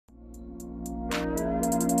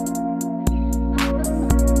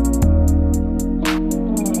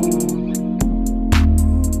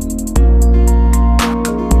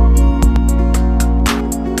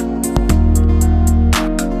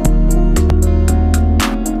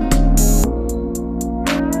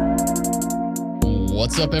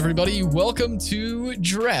What's up, everybody? Welcome to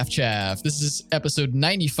Draft Chaff. This is episode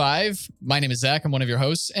 95. My name is Zach. I'm one of your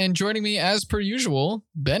hosts, and joining me, as per usual,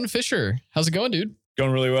 Ben Fisher. How's it going, dude?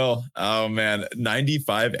 Going really well. Oh man,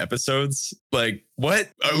 95 episodes. Like what?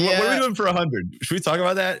 What are we doing for 100? Should we talk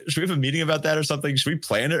about that? Should we have a meeting about that or something? Should we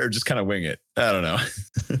plan it or just kind of wing it? I don't know.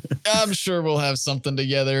 I'm sure we'll have something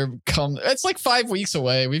together. It's like 5 weeks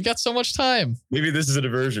away. We've got so much time. Maybe this is a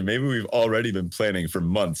diversion. Maybe we've already been planning for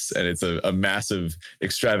months and it's a massive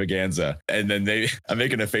extravaganza. And then I'm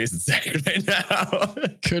making a face at Zach right now.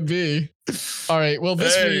 Could be. All right. Well,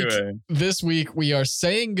 this week we are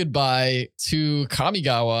saying goodbye to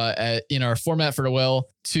Kamigawa in our format farewell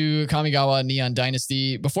to Kamigawa Neon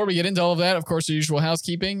Dynasty. Before we get into all of that, of course, the usual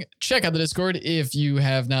housekeeping. Check out the Discord if you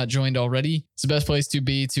have not joined already. It's the best place to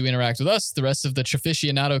be to interact with us, the rest of the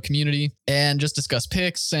Chaficionado community, and just discuss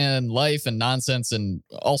picks and life and nonsense and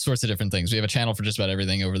all sorts of different things. We have a channel for just about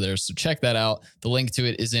everything over there, so check that out. The link to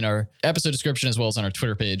it is in our episode description as well as on our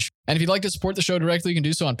Twitter page. And if you'd like to support the show directly, you can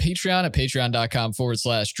do so on Patreon at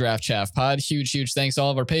patreon.com/draftchaffpod. Huge thanks to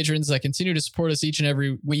all of our patrons that continue to support us each and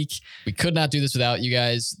every week. We could not do this without you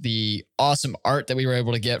guys. The awesome art that we were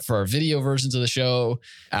able to get for our video versions of the show,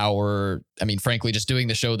 frankly, just doing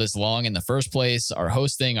the show this long in the first place, our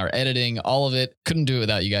hosting, our editing, all of it. Couldn't do it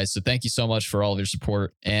without you guys. So thank you so much for all of your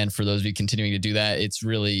support. And for those of you continuing to do that, it's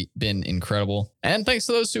really been incredible. And thanks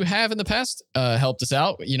to those who have in the past helped us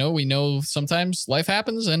out. You know, we know sometimes life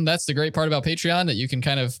happens, and that's the great part about Patreon, that you can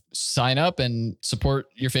kind of sign up and support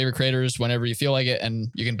your favorite creators whenever you feel like it, and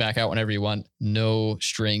you can back out whenever you want. No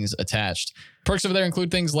strings attached. Perks over there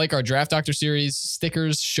include things like our Draft Doctor series,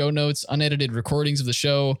 stickers, show notes, unedited recordings of the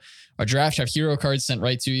show, our Draft Chaff hero cards sent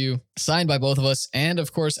right to you, signed by both of us, and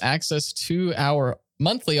of course, access to our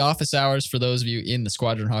monthly office hours for those of you in the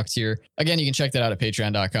Squadron Hawk tier. Again, you can check that out at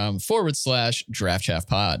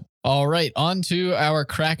patreon.com/draftchaffpod. All right, on to our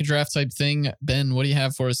crack draft type thing. Ben, what do you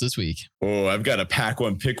have for us this week? Oh, I've got a pack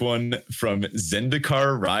one, pick one from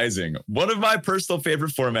Zendikar Rising. One of my personal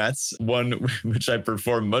favorite formats, one which I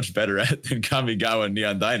perform much better at than Kamigawa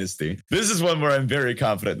Neon Dynasty. This is one where I'm very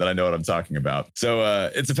confident that I know what I'm talking about.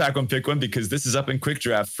 So it's a pack one, pick one because this is up in quick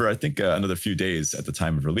draft for, I think, another few days at the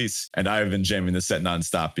time of release. And I've been jamming this set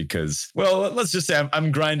nonstop because, well, let's just say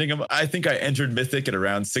I'm grinding them. I think I entered Mythic at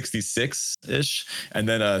around 66-ish. And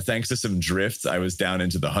then thanks to some drifts, I was down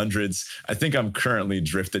into the hundreds. I think I'm currently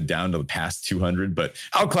drifted down to the past 200, but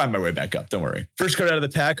I'll climb my way back up. Don't worry. First card out of the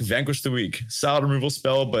pack, Vanquish the Weak. Solid removal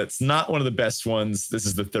spell, but it's not one of the best ones. This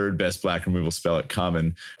is the third best black removal spell at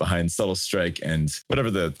common behind Subtle Strike and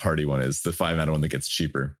whatever the party one is, the 5-mana one that gets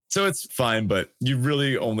cheaper. So it's fine, but you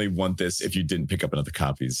really only want this if you didn't pick up another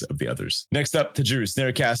copies of the others. Next up, Tajuru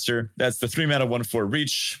Snarecaster. That's the 3-mana 1/4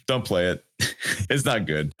 reach. Don't play it. It's not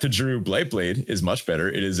good. Tajuru Blightblade is much better.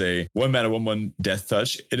 It is a 1-mana 1/1 Death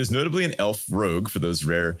Touch. It is notably an elf rogue for those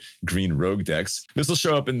rare green rogue decks. This will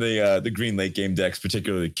show up in the green late game decks,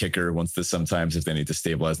 particularly Kicker wants this sometimes if they need to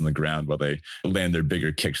stabilize on the ground while they land their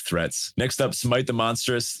bigger kicked threats. Next up, Smite the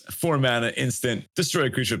Monstrous. 4-mana instant. Destroy a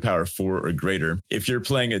creature with power 4 or greater. If you're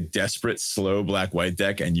playing a desperate slow black-white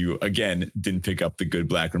deck and you, again, didn't pick up the good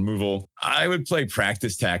black removal, I would play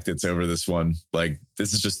Practice Tactics over this one. Like,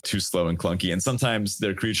 this is just too slow and clunky. And sometimes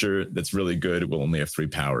their creature that's really good will only have 3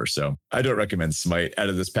 power. So I don't recommend Smite. Out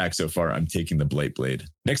of this pack so far, I'm taking the Blightblade.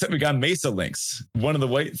 Next up, we got Mesa Lynx. 1 of the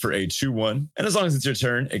white for a 2/1. And as long as it's your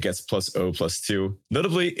turn, it gets +0/+2.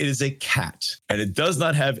 Notably, it is a cat. And it does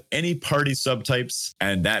not have any party subtypes.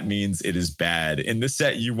 And that means it is bad. In this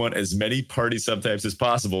set, you want as many party subtypes as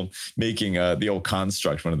possible, making the old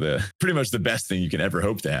construct one of the pretty much the best thing you can ever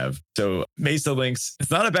hope to have. So Mesa Lynx, it's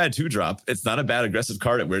not a bad 2-drop. It's not a bad aggressive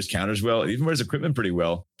card. It wears counters well. It even wears equipment pretty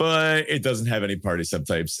well, but it doesn't have any party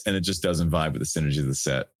subtypes and it just doesn't vibe with the synergy of the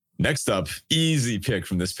set. Next up, easy pick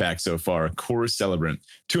from this pack so far, Core Celebrant.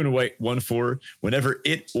 2 and a white, 1/4. Whenever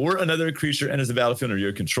it or another creature enters the battlefield under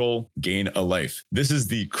your control, gain a life. This is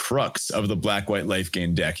the crux of the black-white life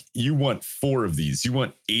gain deck. You want 4 of these. You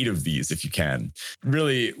want 8 of these if you can.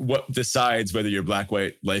 Really, what decides whether your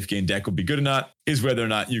black-white life gain deck will be good or not is whether or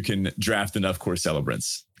not you can draft enough Core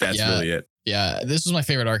Celebrants. That's really it. Yeah, this was my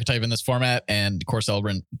favorite archetype in this format, and Core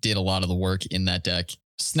Celebrant did a lot of the work in that deck.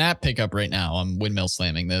 Snap pickup right now. I'm windmill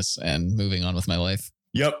slamming this and moving on with my life.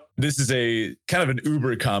 Yep. This is a kind of an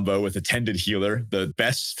uber combo with Attended Healer, the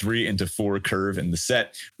best 3 into 4 curve in the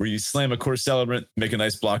set, where you slam a Core Celebrant, make a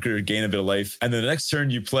nice blocker, gain a bit of life, and then the next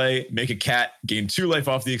turn you play, make a cat, gain 2 life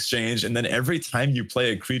off the exchange, and then every time you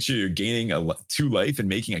play a creature, you're gaining 2 life and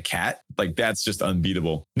making a cat. Like, that's just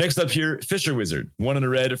unbeatable. Next up here, Fisher Wizard. 1 in a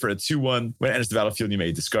red for a 2/1. When it enters the battlefield, you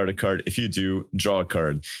may discard a card. If you do, draw a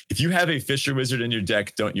card. If you have a Fisher Wizard in your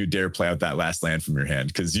deck, don't you dare play out that last land from your hand,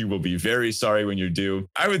 because you will be very sorry when you do.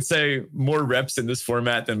 I would say more reps in this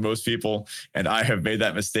format than most people, and I have made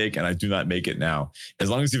that mistake, and I do not make it now. As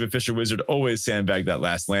long as you have a Fisher Wizard, always sandbag that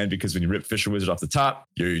last land, because when you rip Fisher Wizard off the top,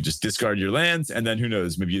 you just discard your lands, and then who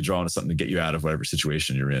knows, maybe you draw into something to get you out of whatever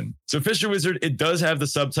situation you're in. So Fisher Wizard, it does have the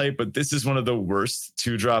subtype, but this is one of the worst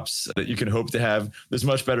 2-drops that you can hope to have. There's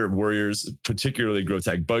much better warriors, particularly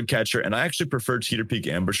Grotag Bugcatcher, and I actually prefer Cheater Peak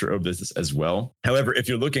Ambusher over this as well. However, if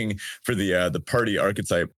you're looking for the party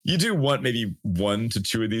archetype, you do want maybe 1 to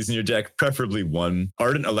 2 of these in your deck, preferably 1.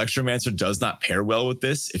 Ardent Electromancer does not pair well with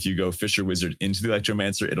this. If you go Fisher Wizard into the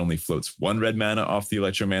Electromancer, it only floats 1 red mana off the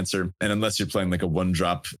Electromancer, and unless you're playing like a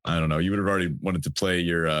 1-drop, I don't know, you would have already wanted to play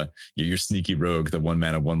your Sneaky Rogue, the 1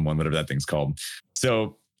 mana 1/1, whatever that thing's called.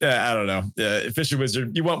 So I don't know. Fisher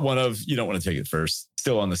Wizard, you want one of, you don't want to take it first.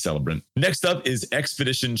 Still on the Celebrant. Next up is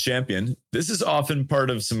Expedition Champion. This is often part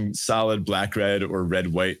of some solid black-red or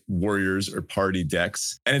red-white warriors or party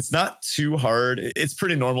decks. And it's not too hard. It's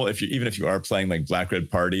pretty normal even if you are playing like black-red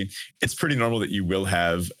party, it's pretty normal that you will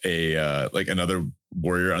have a like another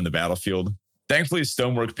warrior on the battlefield. Thankfully,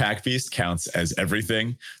 Stonework Pack Beast counts as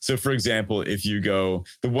everything. So for example, if you go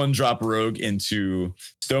the 1-drop rogue into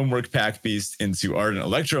Stonework Pack Beast into Ardent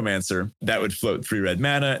Electromancer, that would float 3 red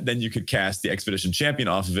mana. Then you could cast the Expedition Champion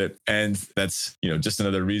off of it. And that's, just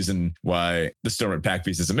another reason why the Stonework Pack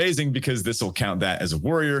Beast is amazing, because this will count that as a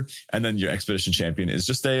warrior. And then your Expedition Champion is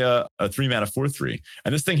just a 3 mana 4/3.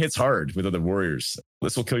 And this thing hits hard with other warriors.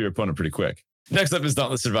 This will kill your opponent pretty quick. Next up is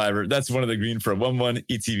Dauntless Survivor. That's 1 of the green for a 1/1.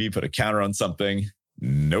 ETV, put a counter on something.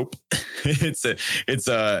 Nope. It's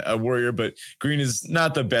a warrior, but green is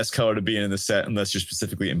not the best color to be in the set unless you're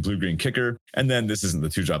specifically in blue-green kicker. And then this isn't the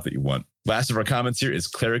 2-drop that you want. Last of our comments here is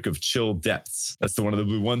Cleric of Chill Depths. That's the one of the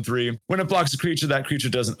blue 1/3. When it blocks a creature, that creature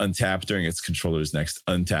doesn't untap during its controller's next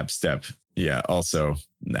untap step. Yeah, also,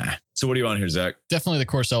 nah. So what do you want here, Zach? Definitely the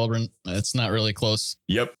Core Celebrant. It's not really close.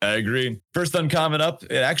 Yep, I agree. First uncommon up,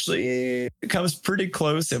 it actually comes pretty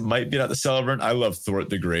close. It might be not the Celebrant. I love Thwart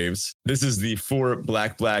the Graves. This is the 4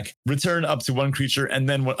 black. Return up to 1 creature and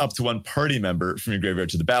then up to 1 party member from your graveyard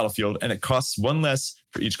to the battlefield, and it costs 1 less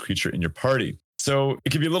for each creature in your party. So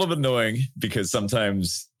it can be a little bit annoying because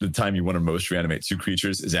sometimes the time you want to most reanimate 2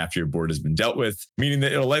 creatures is after your board has been dealt with, meaning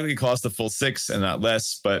that it'll likely cost the full 6 and not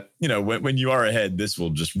less. But, when you are ahead, this will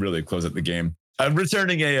just really close out the game.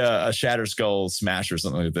 Returning a Shatter Skull Smash or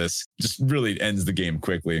something like this just really ends the game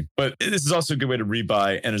quickly. But this is also a good way to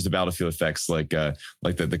rebuy enters the battlefield effects like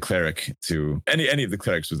the Cleric to any of the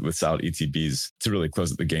Clerics with solid ETBs to really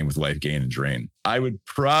close out the game with life gain and drain. I would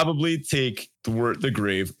probably take Thwart the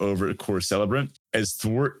Grave over Core Celebrant, as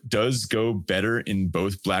Thwart does go better in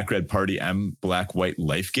both black-red party and black-white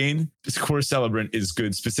life gain. This Core Celebrant is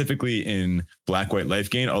good specifically in black-white life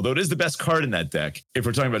gain, although it is the best card in that deck. If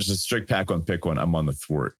we're talking about just a strict pack one, pick one, I'm on the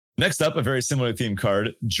Thwart. Next up, a very similar theme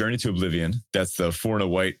card, Journey to Oblivion. That's the 4 and a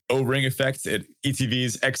white O-ring effect. It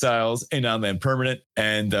ETVs, exiles, a non-land permanent,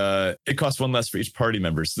 and it costs 1 less for each party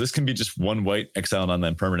member. So this can be just 1 white, exile,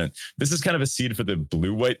 non-land permanent. This is kind of a seed for the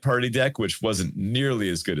blue-white party deck, which wasn't nearly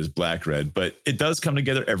as good as black-red, but it does come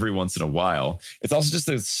together every once in a while. It's also just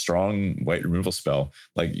a strong white removal spell.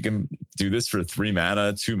 Like, you can do this for 3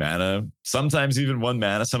 mana, 2 mana, sometimes even 1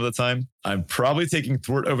 mana some of the time. I'm probably taking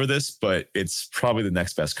Thwart over this, but it's probably the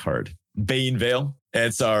next best card. Bane Veil.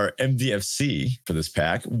 It's our MDFC for this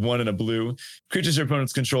pack. 1 in a blue. Creatures your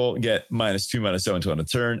opponents control get -2/-0 until end of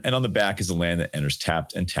turn. And on the back is a land that enters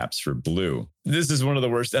tapped and taps for blue. This is one of the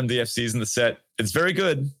worst MDFCs in the set. It's very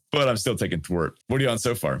good, but I'm still taking Thwart. What are you on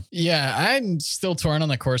so far? Yeah, I'm still torn on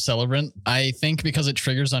the Core Celebrant. I think because it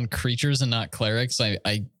triggers on creatures and not clerics,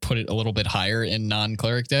 I put it a little bit higher in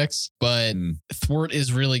non-cleric decks. But Thwart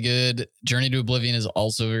is really good. Journey to Oblivion is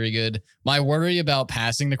also very good. My worry about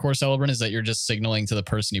passing the Core Celebrant is that you're just signaling to the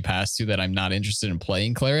person you pass to that I'm not interested in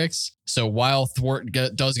playing clerics. So while Thwart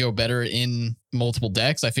does go better in multiple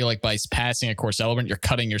decks, I feel like by passing a Core Celebrant, you're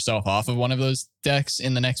cutting yourself off of one of those decks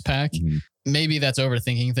in the next pack. Maybe that's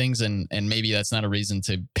overthinking things, and maybe that's not a reason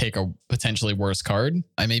to pick a potentially worse card.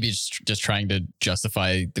 I may be just trying to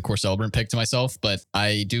justify the Core Celebrant pick to myself, but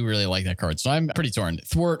I do really like that card. So I'm pretty torn.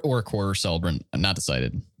 Thwart or Core Celebrant, I'm not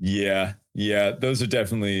decided. Yeah, those are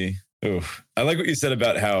definitely Oh, I like what you said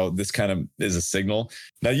about how this kind of is a signal.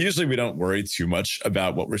 Now, usually we don't worry too much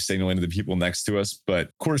about what we're signaling to the people next to us, but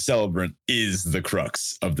Core Celebrant is the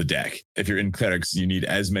crux of the deck. If you're in clerics, you need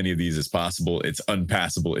as many of these as possible. It's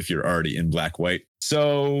unpassable if you're already in black-white.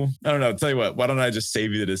 So, I don't know. Tell you what, why don't I just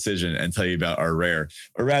save you the decision and tell you about our rare,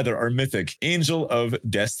 or rather our mythic Angel of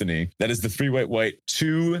Destiny. That is the 3-white,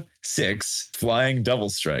 2/6 flying double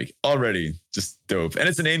strike. Already just dope. And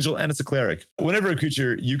it's an angel and it's a cleric. Whenever a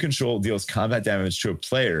creature you control deals combat damage to a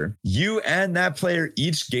player, you and that player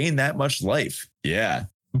each gain that much life. Yeah.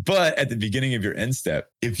 But at the beginning of your end step,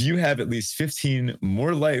 if you have at least 15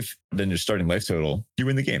 more life than your starting life total, you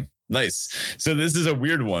win the game. Nice. So this is a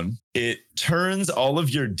weird one. It turns all of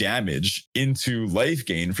your damage into life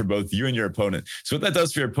gain for both you and your opponent. So what that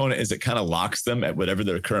does for your opponent is it kind of locks them at whatever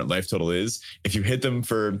their current life total is. If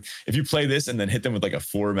you play this and then hit them with like a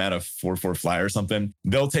 4-mana 4/4 fly or something,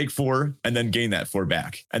 they'll take 4 and then gain that 4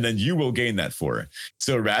 back. And then you will gain that 4.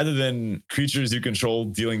 So rather than creatures you control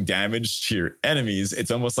dealing damage to your enemies,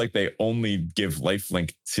 it's almost like they only give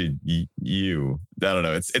lifelink to you. I don't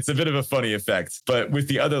know. It's a bit of a funny effect. But with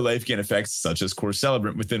the other life gain effects, such as Core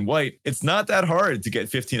Celebrant within white, it's not that hard to get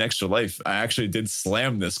 15 extra life. I actually did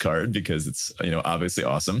slam this card because it's, obviously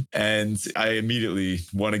awesome. And I immediately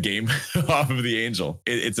won a game off of the angel.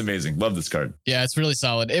 It's amazing. Love this card. Yeah, it's really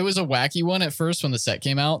solid. It was a wacky one at first when the set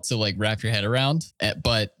came out to like wrap your head around,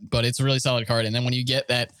 but it's a really solid card. And then when you get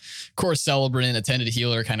that Core Celebrant Attended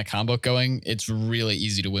Healer kind of combo going, it's really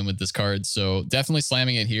easy to win with this card. So definitely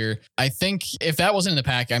slamming it here. I think if that wasn't in the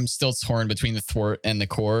pack, I'm still torn between the Thwart and the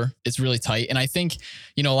Core. It's really tight. And I think,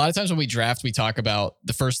 a lot of times when we draft, we talk about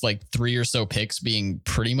the first like 3 or so picks being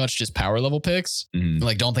pretty much just power level picks. Mm-hmm.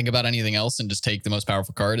 Like don't think about anything else and just take the most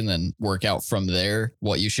powerful card and then work out from there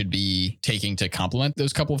what you should be taking to complement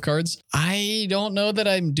those couple of cards. I don't know that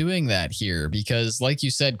I'm doing that here because like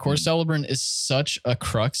you said, Core Celebrant is such a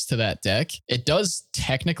crux to that deck. It does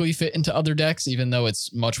technically fit into other decks, even though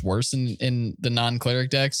it's much worse in the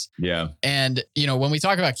non-cleric decks. Yeah. And, when we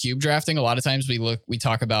talk about cube drafting, a lot of times we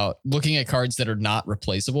talk about looking at cards that are not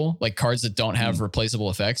replaceable, like cards that don't have replaceable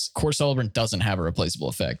effects. Core Celebrant doesn't have a replaceable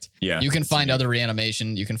effect. Yeah. You can find other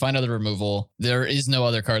reanimation. You can find other removal. There is no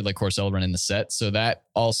other card like Core Celebrant in the set. So that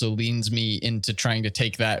also leans me into trying to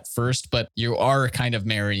take that first, but you are kind of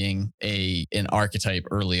marrying an archetype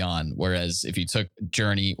early on. Whereas if you took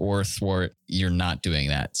Journey or Thwart, you're not doing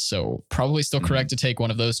that. So probably still correct to take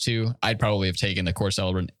one of those two. I'd probably have taken the Core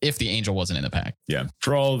Celebrant if the Angel wasn't in the pack. Yeah.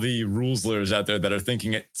 For all the rules layers out there that are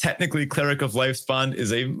thinking it, technically Cleric of Lifespan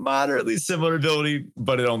is a moderately similar ability,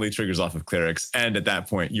 but it only triggers off of clerics. And at that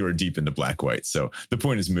point, you are deep into black-white. So the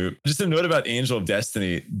point is moot. Just a note about Angel of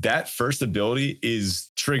Destiny, that first ability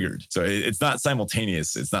is triggered. So it's not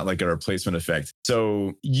simultaneous. It's not like a replacement effect.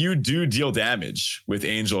 So you do deal damage with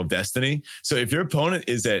Angel of Destiny. So if your opponent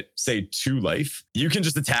is at, say, 2 life, you can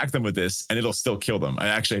just attack them with this and it'll still kill them.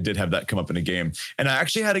 I did have that come up in a game. And I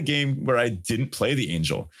actually had a game where I didn't play the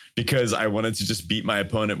Angel because I wanted to just beat my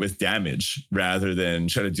opponent with damage rather than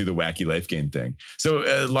try to do the wacky life gain thing. So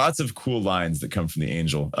lots of cool lines that come from the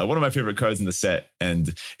Angel. One of my favorite cards in the set,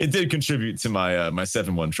 and it did contribute to my my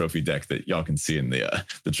 7-1 trophy deck that y'all can see in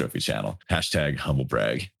the trophy channel.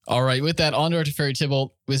 #humblebrag. All right, with that, on to our Teferi Tibalt.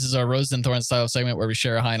 This is our Roses and Thorns style segment where we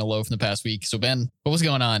share a high and a low from the past week. So Ben, what was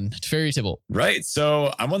going on? Teferi Tibalt. Right,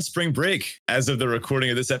 so I'm on spring break. As of the recording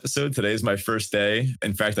of this episode, today is my first day.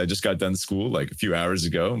 In fact, I just got done school like a few hours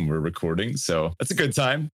ago and we're recording. So that's a good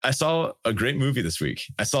time. I saw a great movie this week.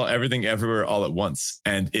 I saw Everything Everywhere All at Once,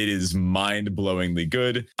 and it is mind-blowingly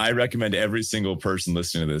good. I recommend every single person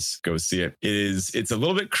listening to this go see it. It's a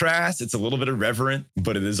little bit crass, it's a little bit irreverent,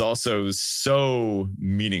 but it is also so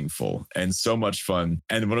meaningful and so much fun,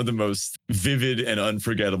 and one of the most vivid and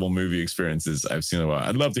unforgettable movie experiences I've seen in a while.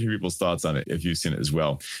 I'd love to hear people's thoughts on it if you've seen it as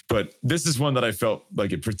well. But this is one that I felt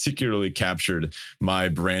like it particularly captured my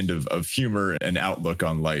brand of humor and outlook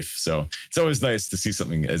on life. So it's always nice to see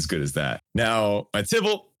something as good as that. Now, my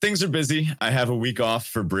Tibalt, things are busy. I have a week off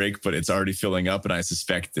for break, but it's already filling up, and I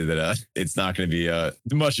suspect that it's not going to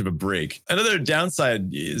be much of a break. Another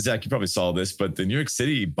downside, Zach, you probably saw this, but the New York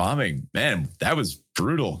City bombing, man, that was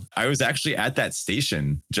brutal. I was actually at that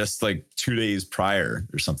station just like 2 days prior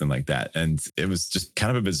or something like that. And it was just kind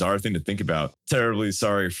of a bizarre thing to think about. Terribly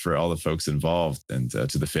sorry for all the folks involved and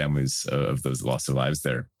to the families of those that lost their lives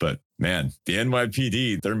there. But man, the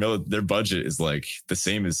NYPD, their budget is like the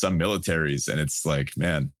same as some militaries. And it's like,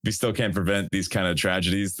 man, we still can't prevent these kind of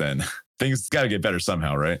tragedies, then things got to get better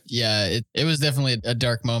somehow, right? Yeah, it was definitely a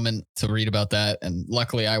dark moment to read about that. And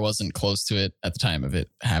luckily I wasn't close to it at the time of it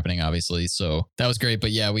happening, obviously. So that was great.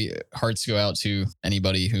 But yeah, hearts go out to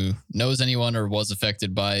anybody who knows anyone or was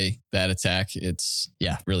affected by that attack. It's,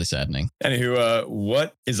 yeah, really saddening. Anywho,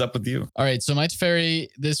 what is up with you? All right. So my Teferi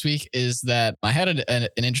this week is that I had an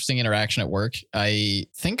interesting interaction at work. I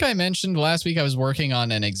think I mentioned last week I was working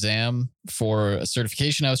on an exam for a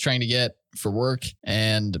certification I was trying to get for work,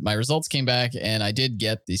 and my results came back and I did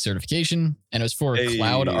get the certification, and it was for a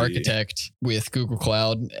cloud architect with Google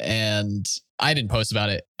Cloud. And I didn't post about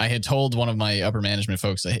it. I had told one of my upper management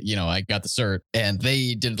folks, I got the cert, and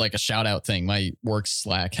they did like a shout out thing. My work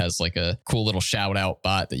Slack has like a cool little shout out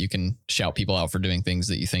bot that you can shout people out for doing things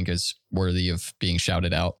that you think is worthy of being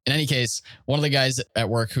shouted out. In any case, one of the guys at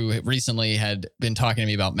work who recently had been talking to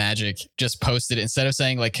me about Magic just posted, instead of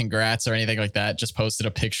saying like congrats or anything like that, just posted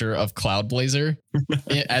a picture of Cloud Blazer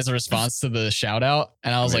as a response to the shout out.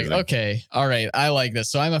 And I was like, okay, all right, I like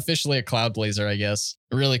this. So I'm officially a Cloud Blazer, I guess.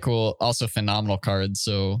 Really cool. Also phenomenal cards.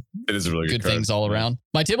 So it is a really good things all around.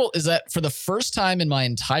 My table is that for the first time in my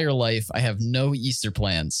entire life, I have no Easter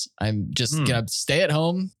plans. I'm just going to stay at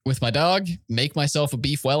home with my dog, make myself a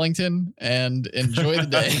beef Wellington, and enjoy the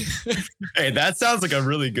day. Hey, that sounds like a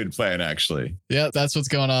really good plan, actually. Yeah, that's what's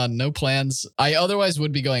going on. No plans. I otherwise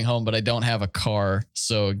would be going home, but I don't have a car.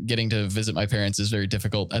 So getting to visit my parents is very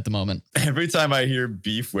difficult at the moment. Every time I hear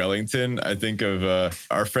beef Wellington, I think of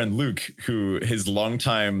our friend Luke, who his longtime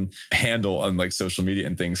handle on like social media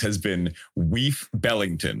and things has been Weef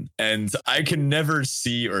Bellington. And I can never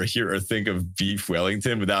see or hear or think of beef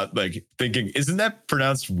Wellington without like thinking, isn't that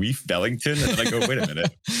pronounced Weef Bellington? And I go, wait a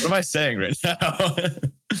minute, what am I saying right now?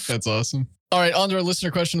 That's awesome. All right, on to our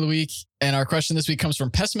listener question of the week. And our question this week comes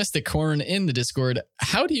from Pessimistic Corn in the Discord.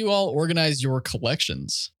 How do you all organize your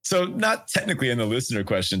collections? So not technically in the listener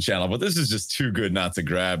question channel, but this is just too good not to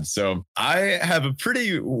grab. So I have a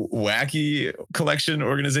pretty wacky collection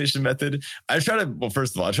organization method.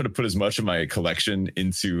 First of all, I try to put as much of my collection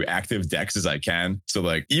into active decks as I can. So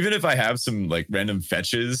like, even if I have some like random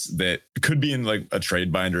fetches that could be in like a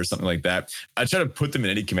trade binder or something like that, I try to put them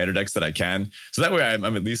in any commander decks that I can. So that way I'm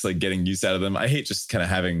at least like getting use out of them. I hate just kind of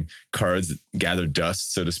having cards that gather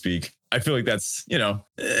dust, so to speak. I feel like that's,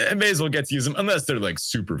 I may as well get to use them unless they're like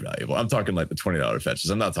super valuable. I'm talking like the $20 fetches.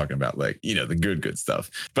 I'm not talking about like, the good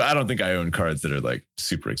stuff. But I don't think I own cards that are like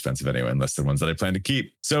super expensive anyway, unless they're ones that I plan to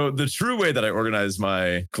keep. So the true way that I organize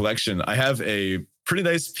my collection, I have a pretty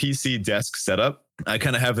nice PC desk setup. I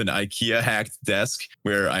kind of have an IKEA hacked desk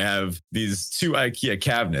where I have these two IKEA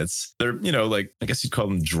cabinets. They're, like, I guess you'd call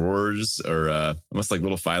them drawers or almost like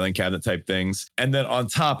little filing cabinet type things. And then on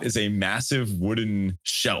top is a massive wooden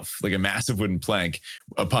shelf, like a massive wooden plank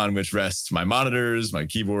upon which rests my monitors, my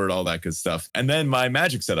keyboard, all that good stuff. And then my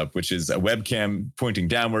Magic setup, which is a webcam pointing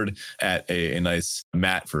downward at a nice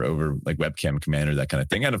mat for over like webcam commander, that kind of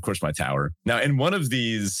thing. And of course, my tower. Now, in one of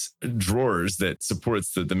these drawers that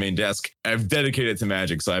supports the main desk, I've dedicated to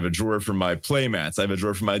Magic. So I have a drawer for my play mats. I have a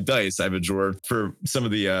drawer for my dice. I have a drawer for some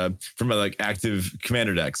of the, for my like active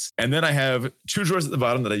commander decks. And then I have two drawers at the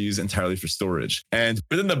bottom that I use entirely for storage. And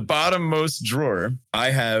within the bottommost drawer, I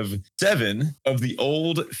have 7 of the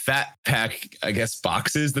old fat pack, I guess,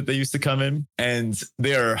 boxes that they used to come in. And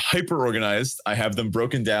they are hyper organized. I have them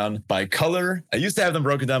broken down by color. I used to have them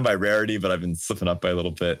broken down by rarity, but I've been slipping up by a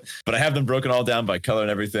little bit. But I have them broken all down by color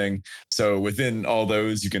and everything. So within all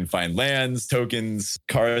those, you can find lands, tokens,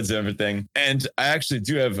 cards, and everything. And I actually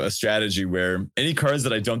do have a strategy where any cards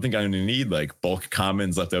that I don't think I'm going to need, like bulk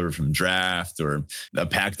commons left over from draft or a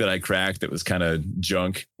pack that I cracked that was kind of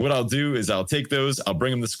junk, what I'll do is I'll take those, I'll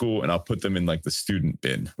bring them to school, and I'll put them in like the student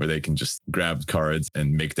bin where they can just grab cards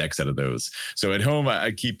and make decks out of those. So at home,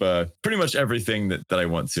 I keep pretty much everything that I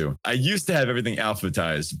want to. I used to have everything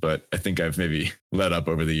alphabetized, but I think I've maybe let up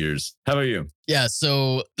over the years. How about you? Yeah,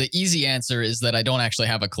 so the easy answer is that I don't actually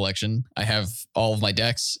have a collection. I have all of my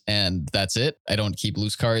decks and that's it. I don't keep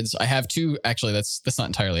loose cards. I have 2, actually that's not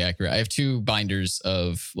entirely accurate. I have 2 binders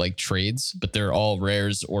of like trades, but they're all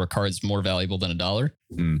rares or cards more valuable than $1.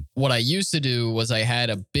 What I used to do was I had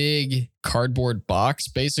a big cardboard box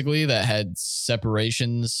basically that had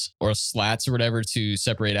separations or slats or whatever to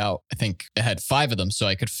separate out. I think it had 5 of them, so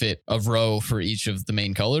I could fit a row for each of the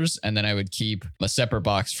main colors. And then I would keep a separate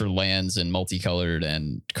box for lands and multicolored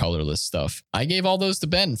and colorless stuff. I gave all those to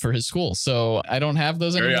Ben for his school, so I don't have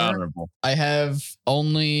those anymore. Very honorable. I have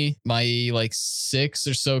only my like 6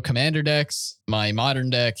 or so commander decks, my modern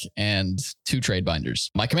deck, and 2 trade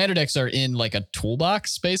binders. My commander decks are in like a toolbox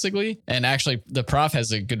basically. And actually the prof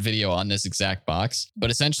has a good video on this exact box, but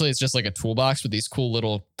essentially it's just like a toolbox with these cool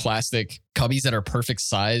little plastic cubbies that are perfect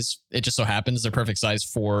size. It just so happens they're perfect size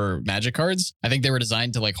for Magic cards. I think they were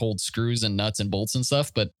designed to like hold screws and nuts and bolts and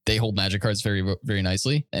stuff, but they hold Magic cards very, very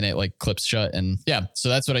nicely, and it like clips shut. And yeah, so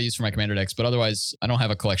that's what I use for my Commander decks. But otherwise, I don't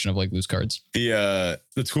have a collection of like loose cards.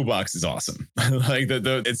 The toolbox is awesome. Like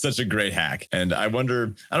it's such a great hack. And I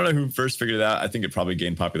don't know who first figured it out. I think it probably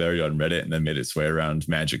gained popularity on Reddit and then made its way around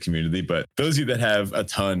Magic community. But those of you that have a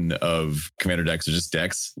ton of Commander decks or just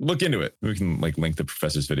decks, look into it. We can like link the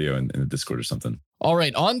professor's video in the Discord or something. All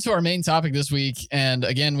right, on to our main topic this week. And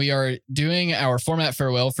again, we are doing our format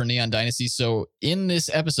farewell for Neon Dynasty. So in this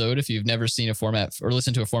episode, if you've never seen a format or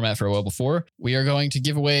listened to a format farewell before, we are going to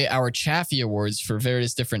give away our Chaffee Awards for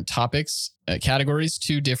various different topics, categories,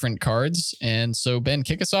 2 different cards. And so Ben,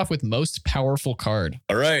 kick us off with most powerful card.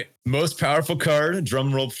 All right, most powerful card,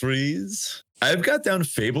 drum roll please. I've got down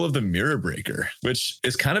Fable of the Mirror Breaker, which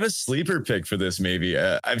is kind of a sleeper pick for this maybe.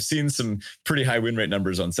 I've seen some pretty high win rate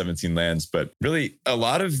numbers on 17 lands, but really a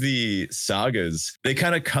lot of the sagas, they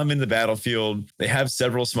kind of come in the battlefield, they have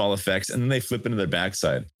several small effects, and then they flip into their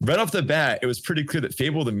backside. Right off the bat, it was pretty clear that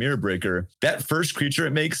Fable of the Mirror Breaker, that first creature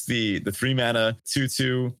it makes, the 3 mana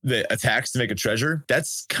 2/2 that attacks to make a treasure,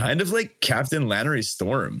 that's kind of like Captain Lannery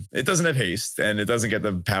Storm. It doesn't have haste and it doesn't get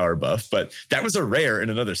the power buff, but that was a rare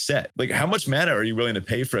in another set. Like how much mana are you willing to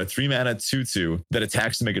pay for a 3 mana 2/2 that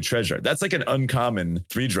attacks to make a treasure? That's like an uncommon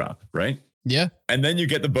 3-drop, right? Yeah. And then you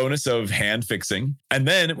get the bonus of hand fixing. And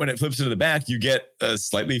then when it flips into the back, you get a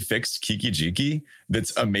slightly fixed Kiki Jiki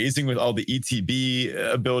that's amazing with all the ETB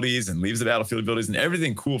abilities and leaves the battlefield abilities and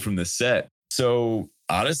everything cool from this set. So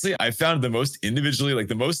honestly, I found the most individually, like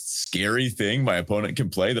the most scary thing my opponent can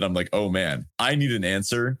play that I'm like, oh man, I need an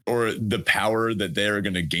answer, or the power that they're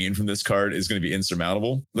going to gain from this card is going to be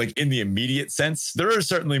insurmountable. Like in the immediate sense, there are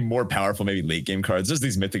certainly more powerful, maybe late game cards. There's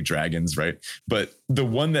these mythic dragons, right? But the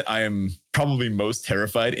one that I am probably most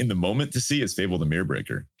terrified in the moment to see is Fable the Mirror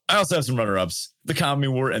Breaker. I also have some runner-ups, the Kami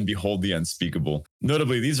War and Behold the Unspeakable.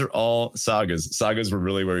 Notably, these are all sagas. Sagas were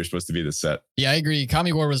really where you're supposed to be this set. Yeah, I agree.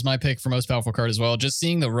 Kami War was my pick for most powerful card as well. Just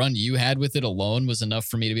seeing the run you had with it alone was enough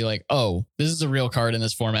for me to be like, oh, this is a real card in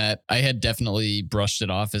this format. I had definitely brushed it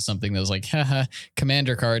off as something that was like, haha,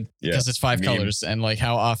 commander card, because it's 5 colors. And like,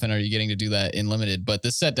 how often are you getting to do that in limited? But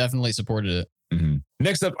this set definitely supported it. Mm-hmm.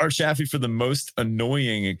 Next up, our Chaffee for the most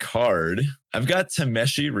annoying card. I've got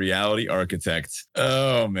Tameshi Reality Architect.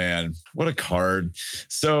 Oh man, what a card.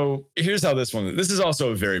 So here's how this is also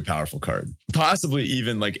a very powerful card. Possibly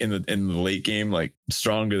even like in the late game, like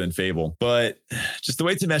stronger than Fable. But just the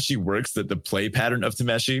way Tameshi works, that the play pattern of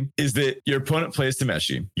Tameshi is that your opponent plays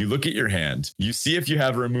Tameshi. You look at your hand, you see if you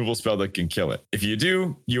have a removal spell that can kill it. If you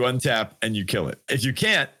do, you untap and you kill it. If you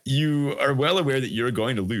can't, you are well aware that you're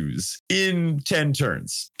going to lose in 10 turns.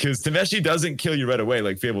 Because Tameshi doesn't kill you right away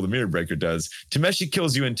like Fable the Mirror Breaker does. Tameshi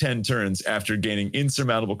kills you in 10 turns after gaining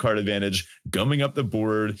insurmountable card advantage, gumming up the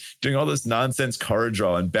board, doing all this nonsense card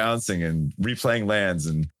draw and bouncing and replaying lands.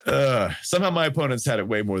 And somehow my opponents had it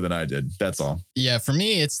way more than I did. That's all. Yeah, for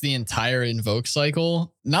me, it's the entire invoke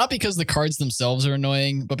cycle. Not because the cards themselves are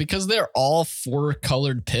annoying, but because they're all 4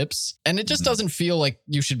 colored pips. And it just doesn't feel like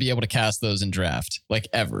you should be able to cast those in draft, like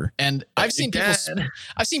ever. And I've seen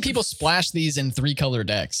people splash these in 3 color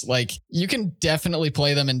decks. Like you can definitely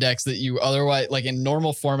play them in decks that you otherwise, like in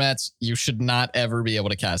normal formats, you should not ever be able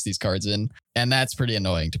to cast these cards in. And that's pretty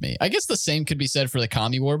annoying to me. I guess the same could be said for the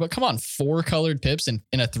Kami War, but come on, 4 colored pips in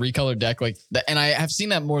a 3 color deck like that. And I have seen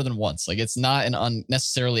that more than once. Like it's not an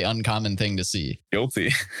unnecessarily uncommon thing to see.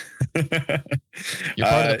 Guilty. You're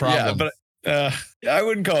part of the problem. Yeah, but I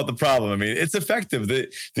wouldn't call it the problem. I mean, it's effective.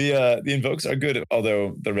 The invokes are good,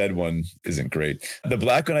 although the red one isn't great. The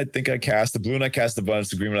black one, I think I cast. The blue one, I cast a bunch.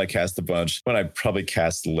 The green one, I cast a bunch. One, I probably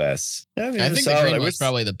cast less. I think the green was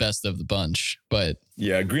probably the best of the bunch, but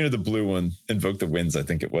yeah, green or the blue one, Invoke the Winds, I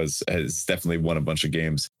think it was, has definitely won a bunch of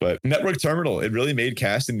games. But Network Terminal, it really made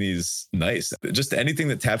casting these nice. Just anything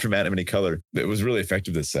that tapped from any color, it was really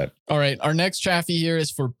effective this set. All right, our next Chaffee here is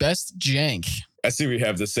for best jank. I see we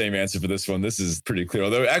have the same answer for this one. This is pretty clear.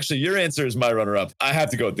 Although actually your answer is my runner-up. I have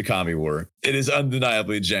to go with the Kami War. It is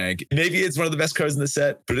undeniably jank. Maybe it's one of the best cards in the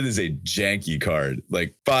set, but it is a janky card.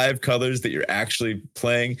 Like 5 colors that you're actually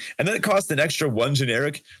playing. And then it costs an extra 1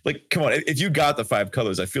 generic. Like, come on. If you got the 5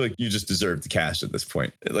 colors, I feel like you just deserve to cast at this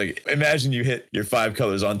point. Like, imagine you hit your 5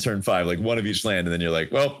 colors on turn 5, like 1 of each land. And then you're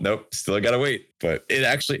like, well, nope, still gotta wait. But it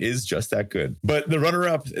actually is just that good. But the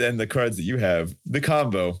runner-up and the cards that you have, the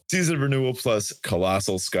combo, Season of Renewal plus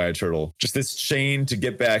Colossal Sky Turtle. Just this chain to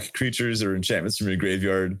get back creatures or enchantments from your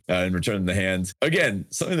graveyard and return them to hand. Again,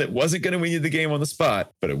 something that wasn't going to win you the game on the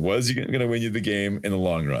spot, but it was going to win you the game in the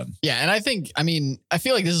long run. Yeah, and I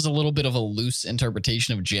feel like this is a little bit of a loose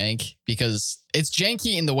interpretation of jank because it's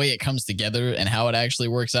janky in the way it comes together and how it actually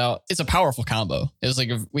works out. It's a powerful combo. It was like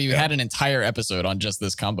we had an entire episode on just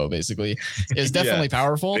this combo, basically. It's definitely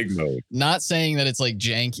powerful. Big mode. Not saying that it's like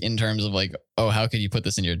jank in terms of like, oh, how could you put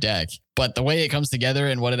this in your deck? But the way it comes together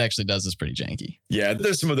and what it actually does is pretty janky. Yeah,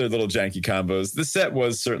 there's some other little janky combos. The set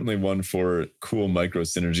was certainly one for cool micro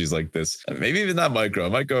synergies like this. Maybe even not micro.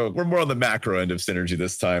 We're more on the macro end of synergy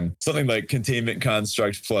this time. Something like Containment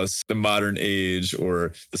Construct plus the Modern Age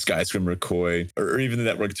or the Skyscreamer Koi or even the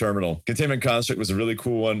Network Terminal. Containment Construct was a really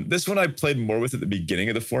cool one. This one I played more with at the beginning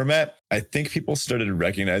of the format. I think people started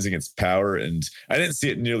recognizing its power, and I didn't see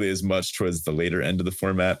it nearly as much towards the later end of the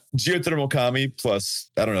format. Geothermal Kami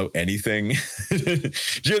plus, I don't know, anything.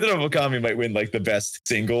 Geothermal Kami might win like the best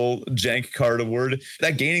single jank card award.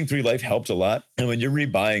 That gaining 3 life helped a lot. And when you're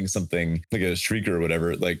rebuying something like a Shrieker or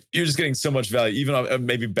whatever, like you're just getting so much value, even on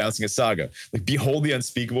maybe bouncing a Saga. Like Behold the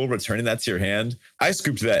Unspeakable, returning that to your hand. I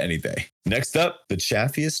scooped that any day. Next up, the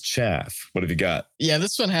Chaffiest Chaff. What have you got? Yeah,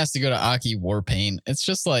 this one has to go to Aki Warpaint. It's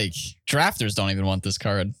just like drafters don't even want this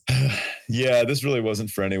card. Yeah, this really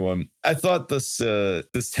wasn't for anyone. I thought this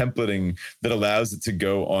templating that allows it to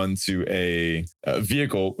go onto a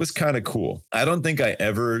vehicle was kind of cool. I don't think I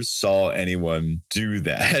ever saw anyone do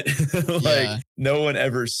that. No one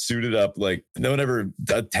ever suited up. Like no one ever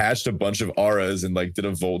attached a bunch of auras and like did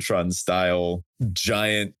a Voltron style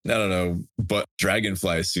giant, I don't know, but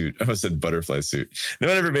dragonfly suit. I almost said butterfly suit. No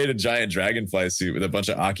one ever made a giant dragonfly suit with a bunch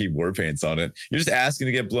of Aki war paints on it. You're just asking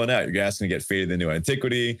to get blown out. You're asking to get faded into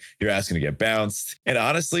antiquity. You're asking to get bounced. And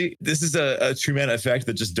honestly, this is a 2-mana effect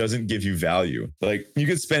that just doesn't give you value. Like you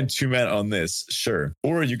could spend 2 mana on this, sure.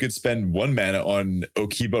 Or you could spend 1 mana on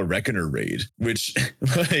Okiba Reckoner Raid, which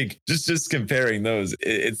like just comparing those,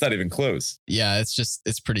 it's not even close. Yeah,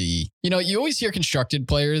 it's pretty, you always hear constructed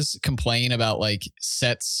players complain about like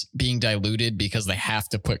sets being diluted because they have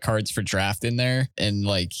to put cards for draft in there, and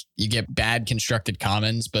like you get bad constructed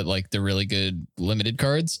commons, but like they're really good limited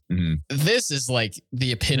cards. Mm-hmm. This is like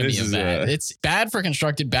the epitome of that. It's bad for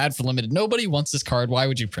constructed, bad for limited. Nobody wants this card. Why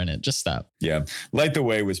would you print it? Just stop. Yeah. Light the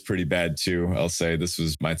Way was pretty bad too. I'll say this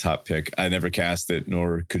was my top pick. I never cast it,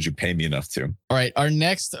 nor could you pay me enough to. All right. Our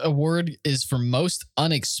next award is for most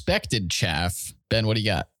unexpected chaff. Ben, what do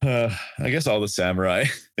you got? I guess all the samurai,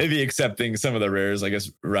 maybe accepting some of the rares. I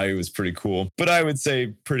guess Ryu was pretty cool, but I would say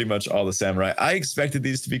pretty much all the samurai. I expected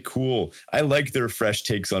these to be cool. I like their fresh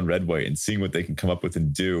takes on red white and seeing what they can come up with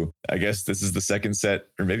and do. I guess this is the second set,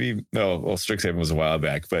 or maybe Strixhaven was a while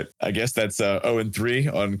back, but I guess that's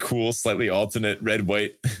 0-3 on cool, slightly alternate red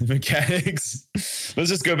white mechanics. Let's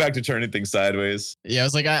just go back to turning things sideways. Yeah, I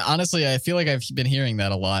was like, I feel like I've been hearing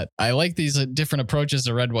that a lot. I like these different approaches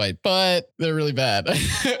to red white, but they're really bad.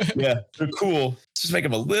 Yeah, they're cool. Let's just make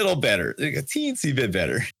them a little better, like a teensy bit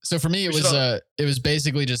better. So for me, it was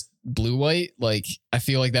basically just blue white. Like I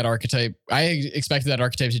feel like that archetype, I expected that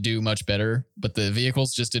archetype to do much better, but the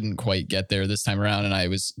vehicles just didn't quite get there this time around, and I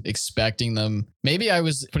was expecting them. Maybe I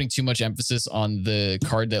was putting too much emphasis on the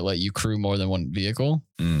card that let you crew more than one vehicle,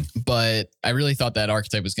 but I really thought that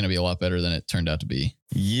archetype was going to be a lot better than it turned out to be.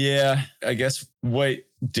 Yeah, I guess white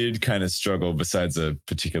did kind of struggle besides a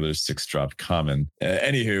particular 6-drop common.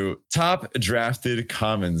 Anywho, top drafted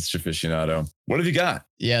commons, Aficionado. What have you got?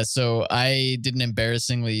 Yeah, so I did an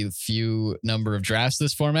embarrassingly few number of drafts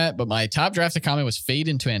this format, but my top drafted common was Fade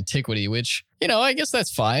into Antiquity, which, I guess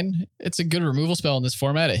that's fine. It's a good removal spell in this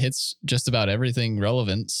format. It hits just about everything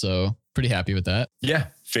relevant, so pretty happy with that. Yeah,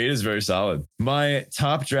 Fade is very solid. My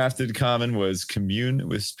top drafted common was Commune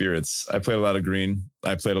with Spirits. I played a lot of green.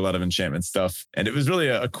 I played a lot of enchantment stuff, and it was really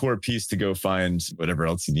a core piece to go find whatever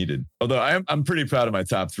else you needed. Although I'm pretty proud of my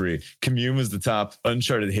top 3. Commune was the top.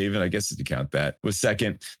 Uncharted Haven, I guess if you count that, was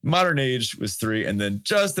second. Modern Age was 3. And then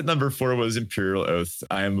just at number 4 was Imperial Oath.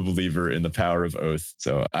 I am a believer in the power of Oath.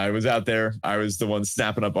 So I was out there. I was the one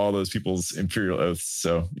snapping up all those people's Imperial Oaths.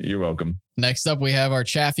 So you're welcome. Next up, we have our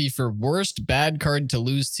Chaffee for worst bad card to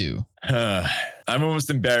lose to. I'm almost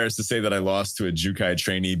embarrassed to say that I lost to a Jukai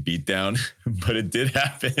trainee beatdown, but it did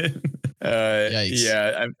happen.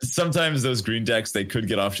 Yeah, sometimes those green decks, they could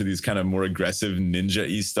get off to these kind of more aggressive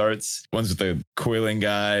ninja-y starts. Ones with the Coiling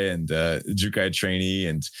guy and Jukai trainee,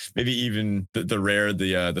 and maybe even the rare,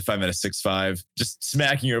 the 5-mana 6/5, just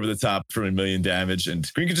smacking you over the top for 1 million damage.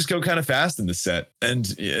 And green can just go kind of fast in this set.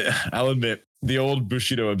 And yeah, I'll admit, The old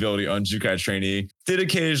Bushido ability on Jukai Trainee did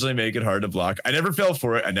occasionally make it hard to block. I never fell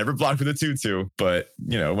for it. I never blocked with a 2-2. But,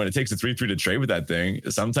 when it takes a 3-3 to trade with that thing,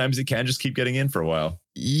 sometimes it can just keep getting in for a while.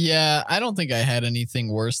 Yeah, I don't think I had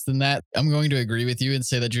anything worse than that. I'm going to agree with you and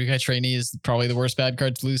say that Jukai Trainee is probably the worst bad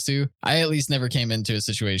card to lose to. I at least never came into a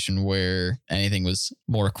situation where anything was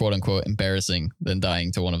more quote unquote embarrassing than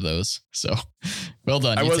dying to one of those. So well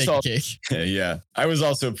done. You take the cake. Yeah. I was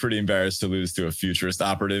also pretty embarrassed to lose to a Futurist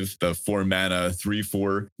Operative, the 4 mana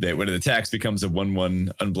 3/4 that when it attacks becomes a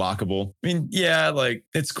 1/1 unblockable. I mean, yeah, like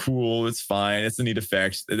it's cool. It's fine. It's a neat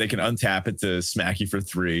effect. They can untap it to smack you for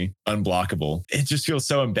 3, unblockable. It just feels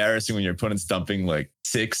so embarrassing when your opponent's dumping like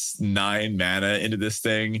 6-9 mana into this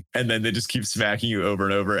thing, and then they just keep smacking you over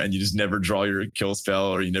and over, and you just never draw your kill spell,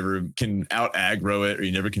 or you never can out aggro it, or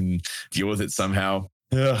you never can deal with it somehow.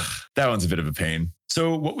 Ugh, that one's a bit of a pain.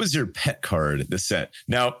 So what was your pet card this set?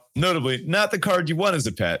 Now, notably, not the card you won as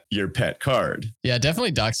a pet, your pet card. Yeah,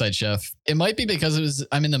 definitely Dockside Chef. It might be because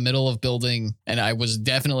I'm in the middle of building, and I was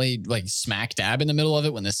definitely like smack dab in the middle of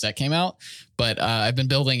it when this set came out. But I've been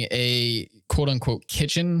building a quote unquote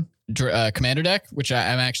kitchen commander deck, which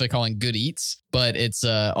I'm actually calling Good Eats, but it's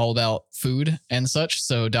all about food and such.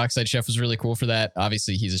 So Dockside Chef was really cool for that.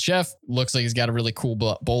 Obviously, he's a chef. Looks like he's got a really cool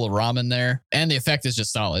bowl of ramen there. And the effect is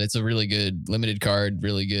just solid. It's a really good limited card,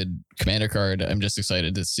 really good commander card. I'm just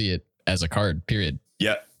excited to see it as a card, period.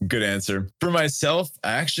 Yeah, good answer. For myself,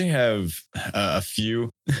 I actually have a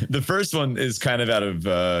few. The first one is kind of out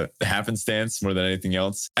of happenstance more than anything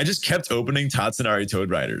else. I just kept opening Tatsunari Toad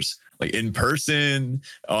Riders. Like in person,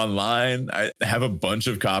 online, I have a bunch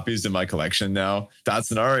of copies in my collection now.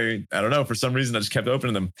 Tatsunari, I don't know, for some reason I just kept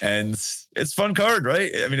opening them. And it's a fun card,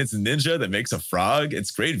 right? I mean, it's a ninja that makes a frog. It's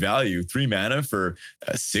great value. 3 mana for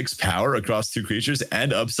 6 power across 2 creatures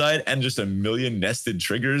and upside, and just a million nested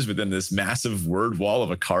triggers within this massive word wall of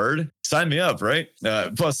a card. Sign me up, right?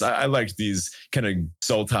 Plus, I liked these kind of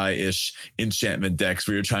Sultai-ish enchantment decks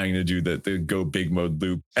where you're trying to do the go big mode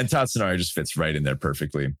loop. And Tatsunari just fits right in there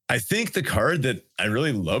perfectly. I think the card that I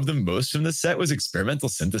really loved the most from this set was Experimental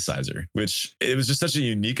Synthesizer, which it was just such a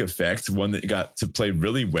unique effect, one that got to play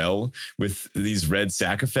really well with these red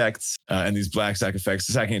sack effects and these black sack effects,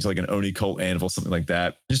 sacking into like an Oni Cult Anvil, something like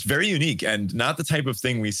that. Just very unique and not the type of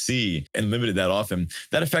thing we see and limited that often.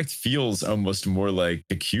 That effect feels almost more like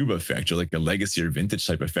a cube effect or like a legacy or vintage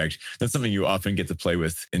type effect. That's something you often get to play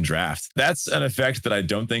with in draft. That's an effect that I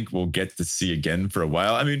don't think we'll get to see again for a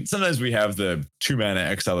while. I mean, sometimes we have the 2 mana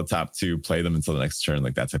exile the top 2, play them until the next turn,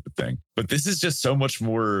 like that type of thing. But this is just so much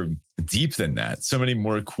more deep than that. So many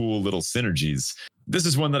more cool little synergies. This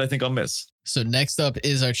is one that I think I'll miss. So next up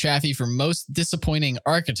is our Chaffee for most disappointing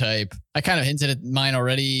archetype. I kind of hinted at mine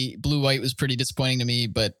already. Blue-white was pretty disappointing to me,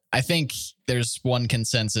 but I think there's one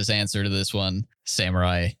consensus answer to this one.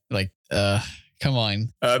 Samurai. Like, come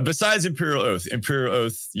on. Besides Imperial Oath,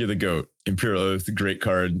 you're the GOAT. Imperial Oath, great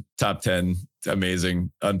card, top 10,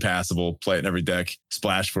 amazing, unpassable, play it in every deck,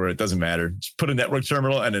 splash for it, doesn't matter. Just put a network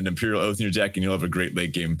terminal and an Imperial Oath in your deck and you'll have a great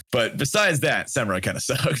late game. But besides that, Samurai kind of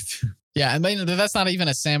sucked. Yeah, I mean, that's not even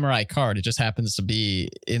a samurai card. It just happens to be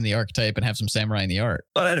in the archetype and have some samurai in the art.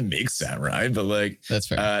 Well, I didn't make samurai, but like, that's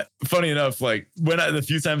fair. Funny enough, like the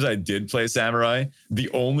few times I did play samurai, the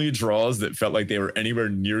only draws that felt like they were anywhere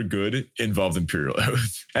near good involved Imperial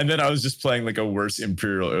Oath. And then I was just playing like a worse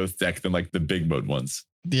Imperial Oath deck than like the big mode ones.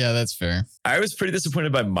 Yeah, that's fair. I was pretty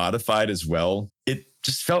disappointed by Modified as well. It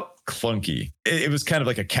just felt clunky. It was kind of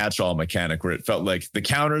like a catch-all mechanic where it felt like the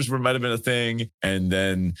counters might have been a thing. And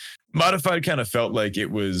then Modified kind of felt like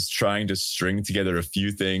it was trying to string together a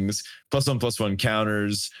few things, +1/+1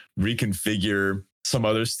 counters, reconfigure some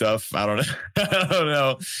other stuff. I don't know. I don't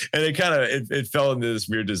know. And it fell into this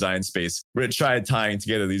weird design space where it tried tying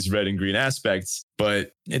together these red and green aspects,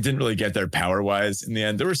 but it didn't really get there power-wise in the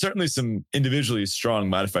end. There were certainly some individually strong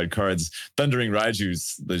modified cards. Thundering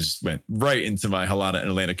Raiju's that just went right into my Halana and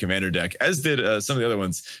Atlanta Commander deck, as did some of the other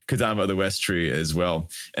ones, Kodama of the West Tree as well.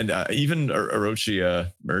 And even Orochi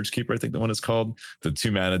Merge Keeper, I think the one is called, the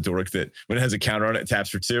 2-mana dork that when it has a counter on it, it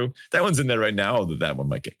taps for 2. That one's in there right now, although that one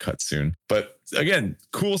might get cut soon. But again,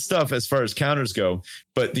 cool stuff as far as counters go,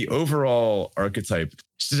 but the overall archetype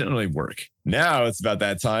just didn't really work. Now it's about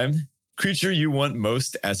that time. Creature you want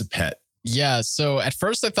most as a pet. Yeah, so at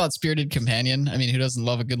first I thought Spirited Companion. I mean, who doesn't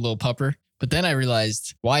love a good little pupper? But then I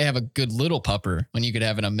realized, why have a good little pupper when you could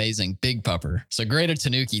have an amazing big pupper? So Greater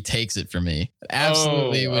Tanuki takes it for me.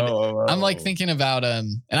 Absolutely. I'm like thinking about,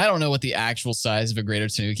 and I don't know what the actual size of a Greater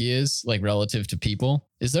Tanuki is, like relative to people.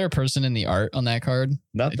 Is there a person in the art on that card?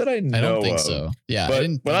 Not that I know. I don't think so. Yeah. But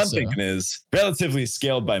what I'm thinking is relatively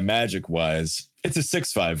scaled by magic wise It's a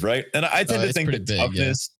 6/5, right? And I tend to think that big,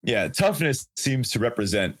 toughness, toughness seems to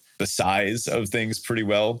represent the size of things pretty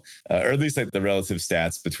well, or at least like the relative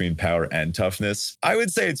stats between power and toughness. I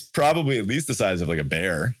would say it's probably at least the size of like a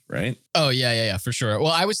bear, right? Oh, yeah, for sure.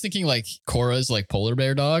 Well, I was thinking like Korra's like polar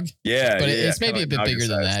bear dog. Yeah. But it's maybe like a bit bigger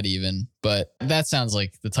than that even. But that sounds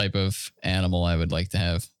like the type of animal I would like to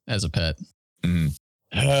have as a pet.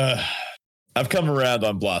 I've come around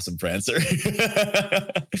on Blossom Prancer.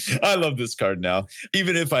 I love this card now.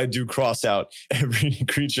 Even if I do cross out every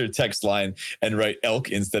creature text line and write elk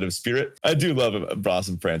instead of spirit, I do love a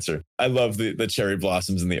Blossom Prancer. I love the cherry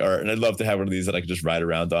blossoms in the art, and I'd love to have one of these that I could just ride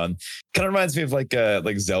around on. Kind of reminds me of like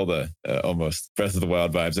Zelda, almost Breath of the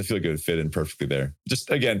Wild vibes. I feel like it would fit in perfectly there.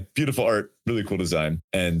 Just again, beautiful art, really cool design,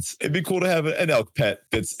 and it'd be cool to have an elk pet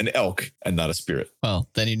that's an elk and not a spirit. Well,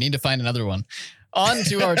 then you need to find another one. On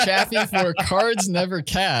to our Chaffee for cards never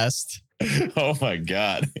cast. Oh my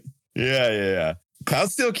God. Yeah.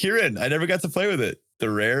 Cloudsteel Kirin. I never got to play with it. The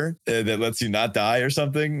rare that lets you not die or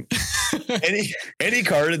something. Any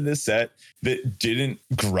card in this set that didn't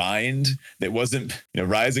grind, that wasn't,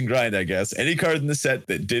 rise and grind, I guess. Any card in the set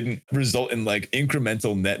that didn't result in like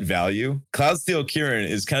incremental net value. Cloudsteel Kirin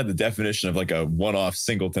is kind of the definition of like a one-off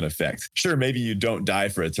singleton effect. Sure, maybe you don't die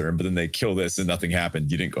for a turn, but then they kill this and nothing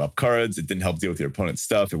happened. You didn't go up cards. It didn't help deal with your opponent's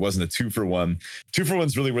stuff. It wasn't a 2-for-1.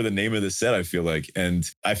 2-for-1's really where the name of the set, I feel like. And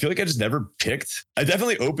I feel like I just never picked. I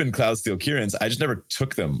definitely opened Cloudsteel Kirins. I just never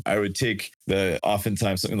took them. I would take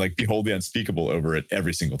oftentimes something like Behold the Unspeakable over it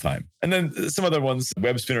every single time. And then some other ones,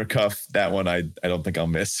 Web Spinner Cuff, that one I don't think I'll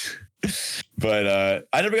miss. But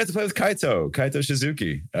I never got to play with Kaito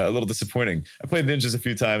Shizuki. A little disappointing. I played Ninjas a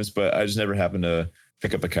few times, but I just never happened to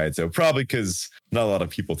pick up a Kaito. Probably because not a lot of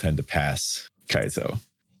people tend to pass Kaito.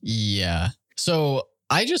 Yeah. So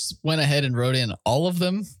I just went ahead and wrote in all of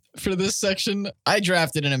them for this section. I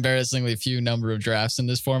drafted an embarrassingly few number of drafts in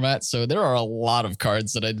this format, so there are a lot of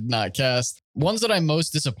cards that I did not cast. Ones that I'm most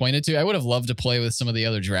disappointed to, I would have loved to play with some of the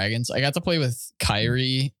other dragons. I got to play with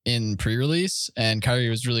Kairi in pre-release, and Kairi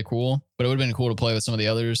was really cool, but it would have been cool to play with some of the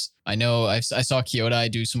others. I know I saw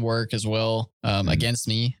Kyodai do some work as well against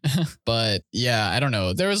me, but yeah, I don't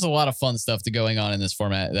know. There was a lot of fun stuff going on in this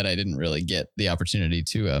format that I didn't really get the opportunity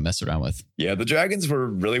to mess around with. Yeah, the dragons were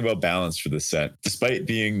really well balanced for this set. Despite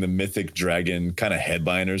being the mythic dragon kind of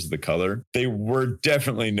headliners of the color, they were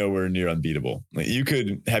definitely nowhere near unbeatable. Like, you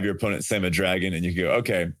could have your opponent slam a dragon and you could go,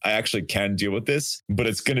 okay, I actually can deal with this, but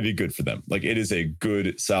it's going to be good for them. Like, it is a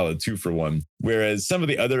good, solid 2-for-1. Whereas some of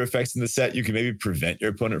the other effects in the set, you can maybe prevent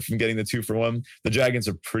your opponent from getting the 2-for-1. The dragons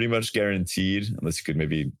are pretty much guaranteed, unless you could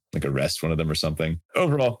maybe like arrest one of them or something.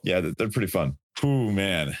 Overall, yeah, they're pretty fun. Ooh,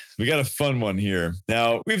 man, we got a fun one here.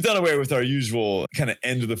 Now, we've done away with our usual kind of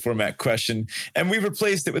end of the format question, and we've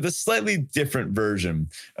replaced it with a slightly different version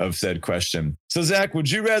of said question. So, Zach, would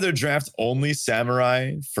you rather draft only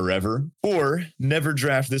Samurai forever or never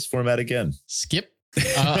draft this format again? Skip.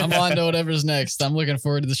 I'm on to whatever's next. I'm looking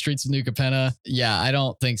forward to the Streets of New Capenna. Yeah, I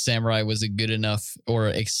don't think Samurai was a good enough or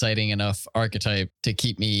exciting enough archetype to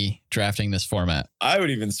keep me drafting this format. I would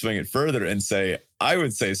even swing it further and say, I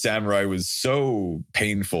would say Samurai was so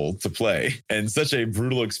painful to play and such a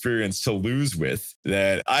brutal experience to lose with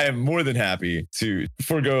that I am more than happy to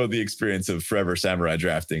forego the experience of forever Samurai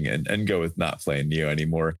drafting and go with not playing Neo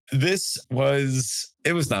anymore.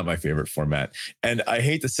 It was not my favorite format. And I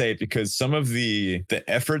hate to say it because some of the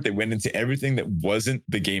effort that went into everything that wasn't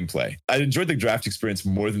the gameplay. I enjoyed the draft experience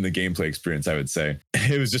more than the gameplay experience, I would say.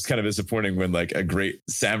 It was just kind of disappointing when like a great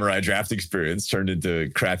Samurai draft experience turned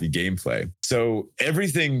into crappy gameplay. So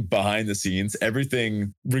everything behind the scenes,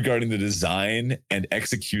 everything regarding the design and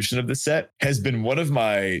execution of the set has been one of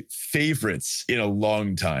my favorites in a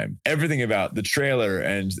long time. Everything about the trailer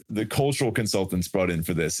and the cultural consultants brought in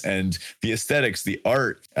for this and the aesthetics, the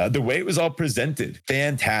art, the way it was all presented,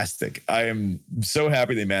 fantastic. I am so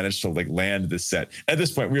happy they managed to like land this set. At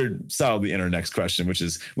this point, we're solidly in our next question, which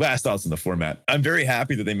is last thoughts on the format. I'm very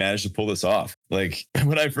happy that they managed to pull this off. Like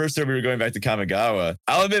when I first heard we were going back to Kamigawa,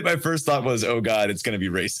 I'll admit my first thought was, oh God, it's going to be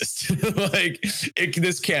racist.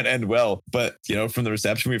 This can't end well. But, from the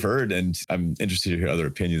reception we've heard, and I'm interested to hear other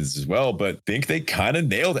opinions as well, but I think they kind of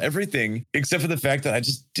nailed everything except for the fact that I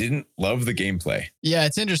just didn't love the gameplay. Yeah,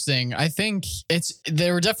 it's interesting. I think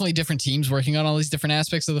there were definitely different teams working on all these different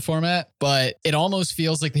aspects of the format, but it almost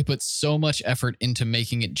feels like they put so much effort into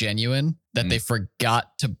making it genuine that they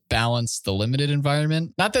forgot to balance the limited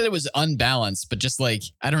environment. Not that it was unbalanced, but just like,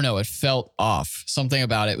 I don't know, it felt off. Something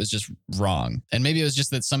about it was just wrong. And maybe it was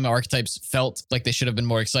just that some archetypes felt like they should have been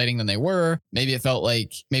more exciting than they were. Maybe it felt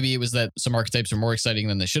like, maybe it was that some archetypes were more exciting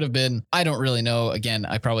than they should have been. I don't really know. Again,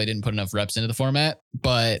 I probably didn't put enough reps into the format,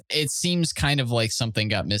 but it seems kind of like something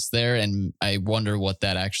got missed there. And I wonder what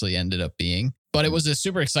that actually ended up being. But it was a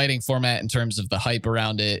super exciting format in terms of the hype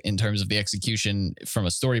around it, in terms of the execution from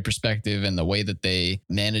a story perspective and the way that they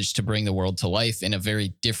managed to bring the world to life in a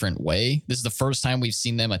very different way. This is the first time we've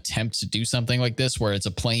seen them attempt to do something like this, where it's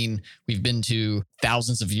a plane we've been to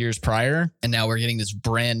thousands of years prior. And now we're getting this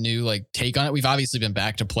brand new like take on it. We've obviously been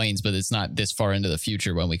back to planes, but it's not this far into the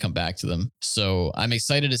future when we come back to them. So I'm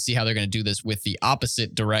excited to see how they're going to do this with the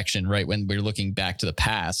opposite direction, right? When we're looking back to the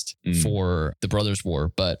past for the Brothers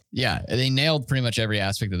War. But yeah, they nailed pretty much every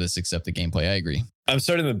aspect of this except the gameplay. I agree. I'm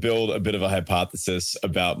starting to build a bit of a hypothesis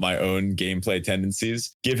about my own gameplay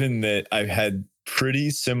tendencies, given that I've had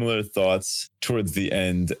pretty similar thoughts towards the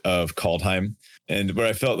end of Kaldheim, and where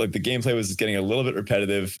I felt like the gameplay was getting a little bit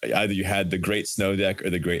repetitive. Either you had the great snow deck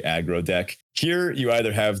or the great aggro deck. Here, you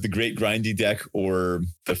either have the great grindy deck or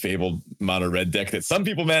the fabled mono red deck that some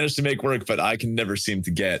people manage to make work, but I can never seem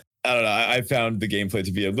to get. I don't know. I found the gameplay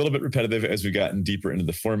to be a little bit repetitive as we've gotten deeper into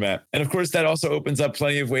the format. And of course, that also opens up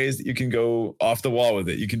plenty of ways that you can go off the wall with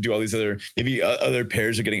it. You can do all these other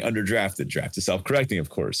pairs are getting underdrafted. Draft is self-correcting, of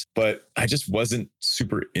course. But I just wasn't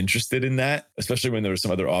super interested in that, especially when there were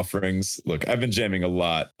some other offerings. Look, I've been jamming a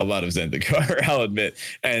lot of Zendikar, I'll admit.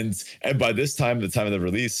 And by this time, the time of the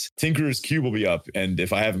release, Tinkerer's Cube will be up. And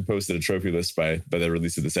if I haven't posted a trophy list by the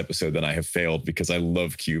release of this episode, then I have failed, because I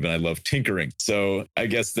love Cube and I love tinkering. So I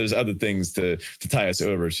guess there's other things to tie us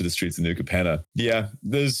over to the streets of New Capenna. Yeah,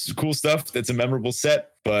 there's cool stuff. It's a memorable set,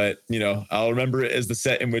 but I'll remember it as the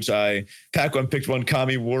set in which I pack one, picked one,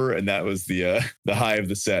 Kami War, and that was the high of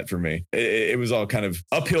the set for me. It was all kind of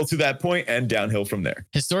uphill to that point and downhill from there.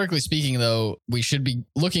 Historically speaking, though, we should be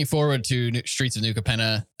looking forward to Streets of New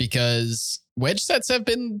Capenna, because wedge sets have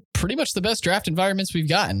been pretty much the best draft environments we've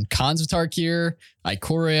gotten. Khans of Tarkir,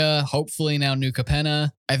 Ikoria, hopefully now New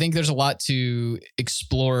Capenna. I think there's a lot to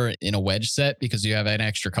explore in a wedge set because you have an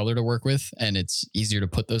extra color to work with, and it's easier to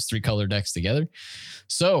put those 3 color decks together.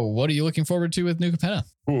 So what are you looking forward to with New Capenna?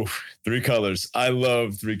 Ooh, 3 colors. I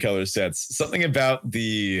love 3 color sets. Something about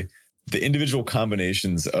the individual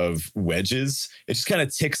combinations of wedges, it just kind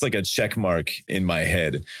of ticks like a check mark in my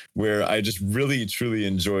head, where I just really, truly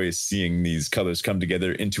enjoy seeing these colors come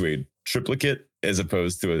together into a triplicate as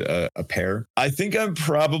opposed to a pair. I think I'm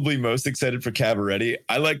probably most excited for Cabaretti.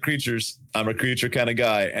 I like creatures. I'm a creature kind of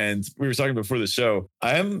guy. And we were talking before the show,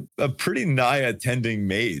 I am a pretty Naya tending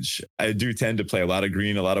mage. I do tend to play a lot of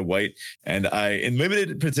green, a lot of white. And in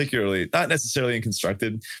limited particularly, not necessarily in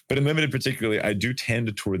constructed, but in limited particularly, I do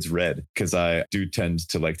tend towards red because I do tend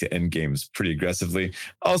to like to end games pretty aggressively.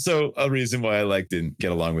 Also, a reason why I didn't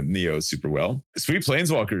get along with Neo super well. Sweet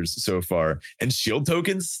Planeswalkers so far. And shield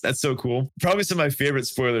tokens, that's so cool. Probably some of my favorite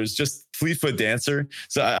spoilers, just Fleetfoot Dancer.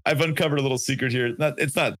 So I've uncovered a little secret here.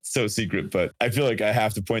 It's not so secret, but I feel like I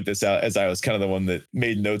have to point this out, as I was kind of the one that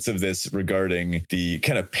made notes of this regarding the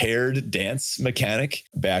kind of paired dance mechanic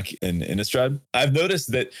back in Innistrad. I've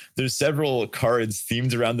noticed that there's several cards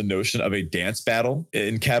themed around the notion of a dance battle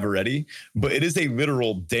in Cabaretti, but it is a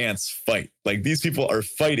literal dance fight. Like, these people are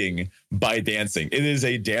fighting by dancing. It is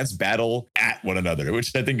a dance battle at one another,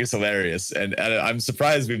 which I think is hilarious. And I'm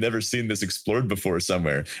surprised we've never seen this explored before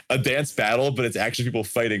somewhere. A dance battle, but it's actually people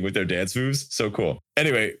fighting with their dance moves. So cool.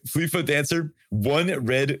 Anyway, Fleetfoot Dancer, 1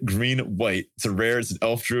 red, green, white. It's a rare. It's an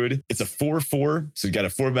elf druid. It's a 4/4. So you got a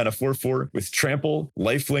 4-mana 4/4 with trample,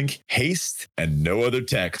 lifelink, haste, and no other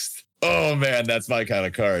text. Oh man, that's my kind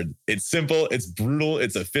of card. It's simple, it's brutal,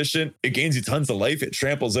 it's efficient. It gains you tons of life. It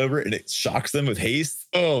tramples over and it shocks them with haste.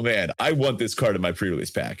 Oh man, I want this card in my pre-release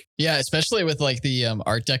pack. Yeah, especially with the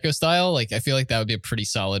Art Deco style. I feel like that would be a pretty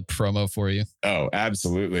solid promo for you. Oh,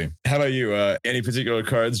 absolutely. How about you? Any particular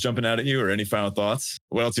cards jumping out at you, or any final thoughts?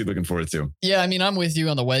 What else are you looking forward to? Yeah, I mean, I'm with you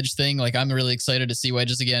on the wedge thing. I'm really excited to see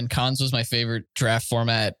wedges again. Khans was my favorite draft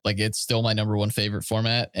format. It's still my number 1 favorite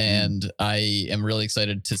format. And I am really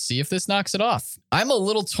excited to see if this knocks it off. I'm a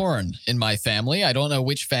little torn in my family. I don't know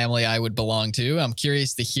which family I would belong to. I'm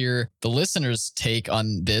curious to hear the listeners' take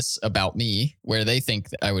on this about me, where they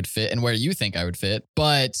think that I would fit and where you think I would fit.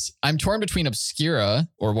 But I'm torn between Obscura,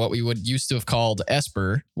 or what we would used to have called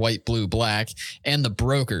Esper, white, blue, black, and the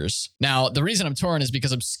Brokers. Now, the reason I'm torn is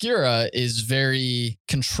because Obscura is very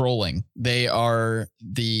controlling. They are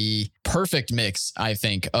the perfect mix, I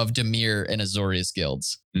think, of Dimir and Azorius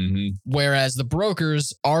guilds. Mm-hmm. Whereas the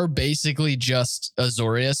brokers are basically just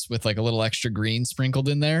Azorius with like a little extra green sprinkled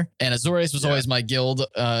in there. And Azorius was always my guild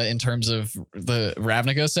in terms of the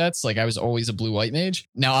Ravnica sets. Like I was always a blue-white mage.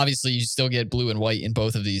 Now, obviously, you still get blue and white in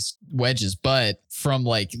both of these wedges, but from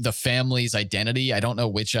like the family's identity, I don't know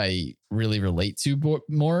which I really relate to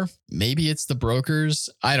more. Maybe it's the brokers.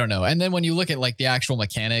 I don't know. And then when you look at like the actual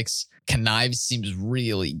mechanics, Connives seems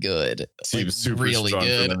really good. Seems like, super really strong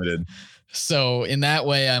good. for limited. So in that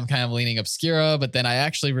way, I'm kind of leaning Obscura, but then I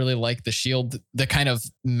actually really like the shield, the kind of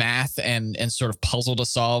math and sort of puzzle to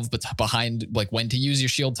solve, but behind like when to use your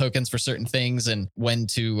shield tokens for certain things and when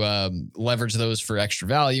to leverage those for extra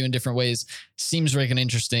value in different ways. Seems like an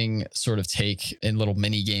interesting sort of take and little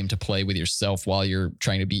mini game to play with yourself while you're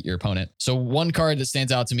trying to beat your opponent. So one card that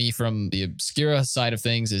stands out to me from the Obscura side of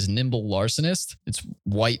things is Nimble Larcenist. It's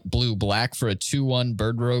white, blue, black for a 2/1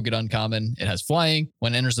 bird rogue at uncommon. It has flying.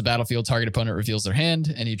 When it enters the battlefield, target opponent reveals their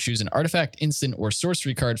hand and you choose an artifact, instant, or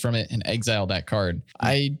sorcery card from it and exile that card.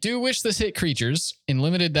 I do wish this hit creatures. In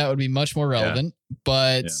limited, that would be much more relevant,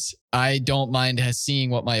 but I don't mind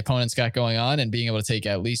seeing what my opponent's got going on and being able to take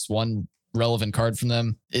at least one relevant card from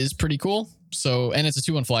them is pretty cool. So, and it's a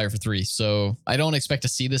 2/1 flyer for 3. So I don't expect to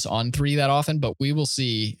see this on 3 that often, but we will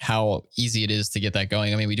see how easy it is to get that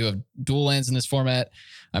going. I mean, we do have dual lands in this format.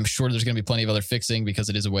 I'm sure there's going to be plenty of other fixing because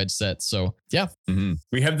it is a wedge set. So yeah. Mm-hmm.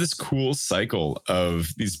 We have this cool cycle of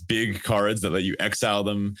these big cards that let you exile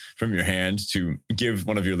them from your hand to give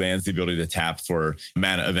one of your lands the ability to tap for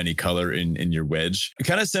mana of any color in your wedge.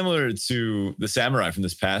 Kind of similar to the Samurai from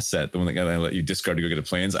this past set, the one that going to let you discard to go get a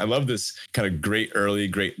plains. I love this kind of great early,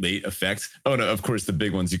 great late effect. Oh no, of course, the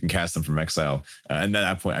big ones, you can cast them from exile. And at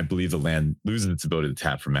that point, I believe the land loses its ability to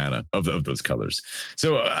tap for mana of those colors.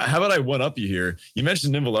 So how about I one-up you here? You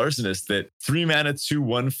mentioned Nimble Larcenist, that 3 mana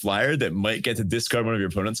 2/1 flyer that might get to discard one of your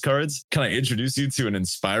opponent's cards. Can I introduce you to an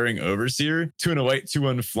Inspiring Overseer? 2 and a white,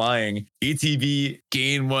 2/1 flying, ETB,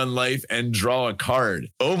 gain 1 life, and draw a card.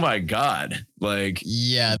 Oh my God. Like,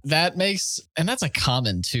 yeah, that makes, and that's a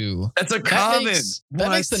common too. That's a common. That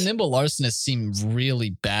makes the Nimble Larcenist seem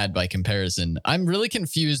really bad by comparison. I'm really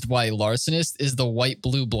confused why Larcenist is the white,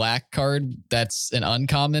 blue, black card that's an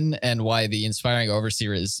uncommon and why the Inspiring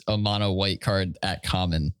Overseer is a mono white card at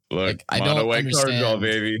common. Look, like, I mono don't white understand, card draw,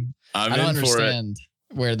 baby. I don't understand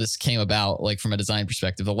where this came about, like from a design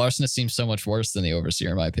perspective. The Larcenist seems so much worse than the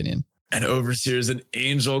Overseer, in my opinion. And Overseer is an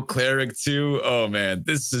Angel Cleric too. Oh man,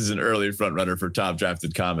 this is an early front runner for top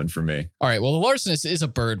drafted common for me. All right, well, the Larcenist is a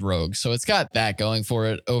bird rogue, so it's got that going for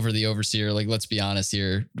it over the Overseer. Like, let's be honest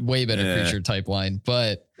here, way better creature type line,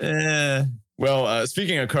 but Well,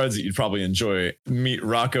 speaking of cards that you'd probably enjoy, meet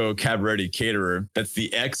Rocco Cabaretti Caterer. That's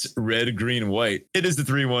the X red, green, white. It is the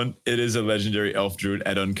 3/1. It is a legendary elf druid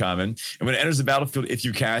at uncommon. And when it enters the battlefield, if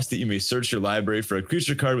you cast it, you may search your library for a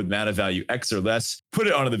creature card with mana value X or less, put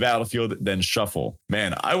it onto the battlefield, then shuffle.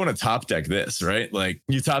 Man, I want to top deck this, right? Like,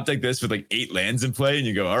 you top deck this with like 8 lands in play and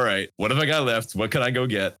you go, all right, what have I got left? What can I go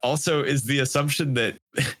get? Also, is the assumption that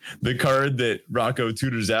the card that Rocco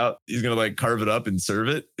tutors out, he's going to like carve it up and serve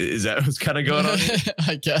it? Is that what's kind of going on here?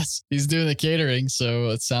 I guess he's doing the catering, so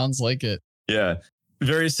it sounds like it. Yeah.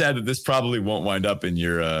 Very sad that this probably won't wind up in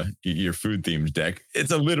your food themed deck.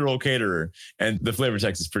 It's a literal caterer, and the flavor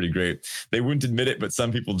text is pretty great. They wouldn't admit it, but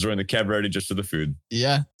some people join the Cabaretti just for the food.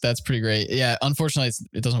 Yeah, that's pretty great. Yeah, unfortunately,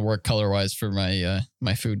 it doesn't work color wise for my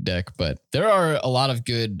my food deck, but there are a lot of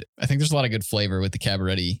good. I think there's a lot of good flavor with the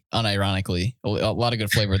Cabaretti. Unironically, a lot of good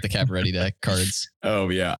flavor with the Cabaretti deck cards. Oh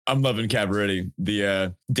yeah, I'm loving Cabaretti.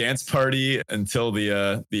 The dance party until the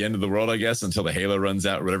end of the world, I guess, until the Halo runs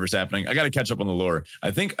out or whatever's happening. I got to catch up on the lore. I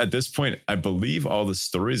think at this point, I believe all the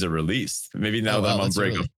stories are released. Maybe now that I'm on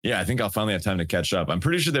break. Early. Yeah, I think I'll finally have time to catch up. I'm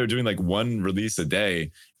pretty sure they were doing like 1 release a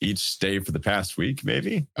day each day for the past week,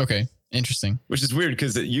 maybe. Okay, interesting. Which is weird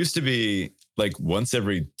because it used to be like once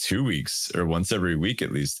every 2 weeks or once every week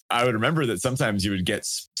at least. I would remember that sometimes you would get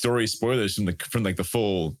story spoilers from like the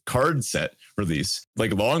full card set release,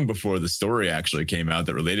 like long before the story actually came out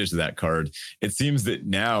that related to that card. It seems that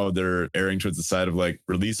now they're erring towards the side of like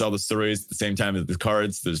release all the stories at the same time as the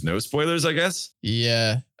cards. There's no spoilers, I guess.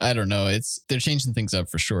 Yeah, I don't know. They're changing things up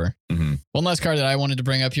for sure. Mm-hmm. One last card that I wanted to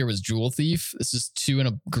bring up here was Jewel Thief. This is 2 and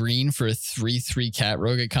a green for a 3/3 cat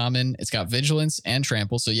rogue at common. It's got vigilance and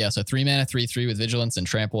trample. So yeah, so 3 mana 3/3 with vigilance and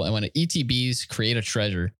trample. And when it ETBs, create a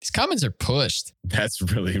treasure. These commons are pushed. That's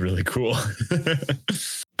really, really cool.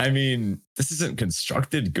 I mean, this isn't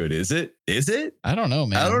constructed good, is it? Is it? I don't know,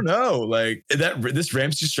 man. I don't know. Like this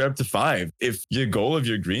ramps you straight up to 5. If your goal of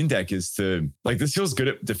your green deck is to like, this feels good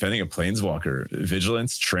at defending a planeswalker,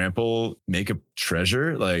 vigilance, trample, make a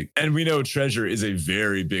treasure. Like, and we know treasure is a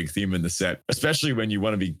very big theme in the set, especially when you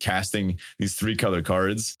want to be casting these 3-color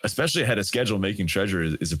cards, especially ahead of schedule. Making treasure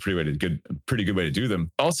is a pretty good way to do them.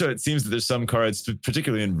 Also, it seems that there's some cards,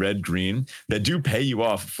 particularly in red green, that do pay you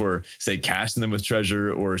off for, say, casting them with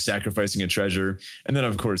treasure or sacrificing a treasure. And then,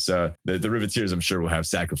 of course, the Riveteers, I'm sure, will have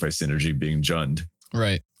sacrifice synergy being Jund.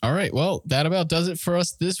 Right. All right. Well, that about does it for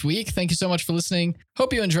us this week. Thank you so much for listening.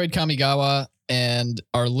 Hope you enjoyed Kamigawa and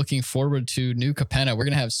are looking forward to New Capenna. We're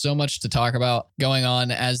going to have so much to talk about going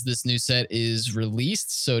on as this new set is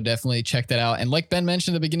released. So definitely check that out. And like Ben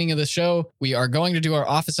mentioned at the beginning of the show, we are going to do our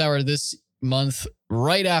office hour this month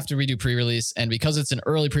right after we do pre-release. And because it's an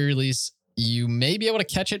early pre-release, you may be able to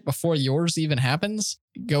catch it before yours even happens.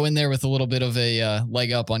 Go in there with a little bit of a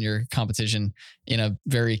leg up on your competition in a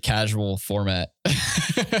very casual format.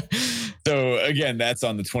 So again, that's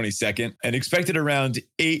on the 22nd and expected around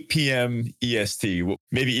 8 p.m. EST,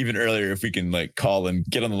 maybe even earlier if we can like call and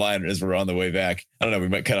get on the line as we're on the way back. I don't know. We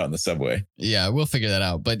might cut out on the subway. Yeah, we'll figure that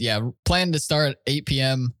out. But yeah, plan to start 8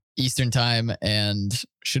 p.m. Eastern time and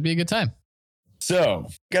should be a good time. So,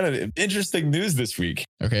 got an interesting news this week.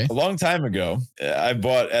 Okay. A long time ago, I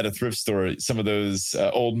bought at a thrift store some of those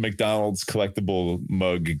old McDonald's collectible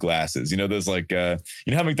mug glasses. You know, those like, you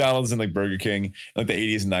know how McDonald's and like Burger King, like the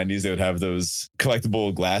 80s and 90s, they would have those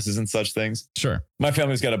collectible glasses and such things? Sure. My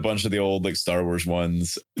family's got a bunch of the old like Star Wars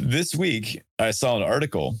ones. This week, I saw an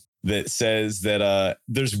article that says that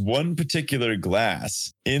there's one particular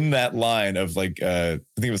glass in that line of like, I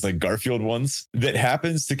think it was like Garfield ones that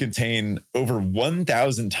happens to contain over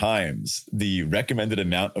 1,000 times the recommended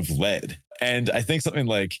amount of lead. And I think something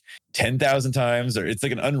like 10,000 times, or it's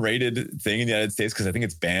like an unrated thing in the United States because I think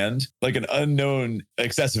it's banned, like an unknown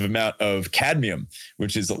excessive amount of cadmium,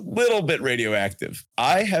 which is a little bit radioactive.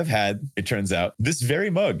 I have had, it turns out, this very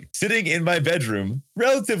mug sitting in my bedroom,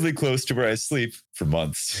 relatively close to where I sleep for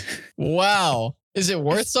months. Wow. Is it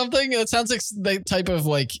worth something? That sounds like the type of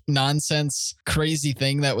like nonsense, crazy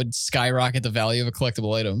thing that would skyrocket the value of a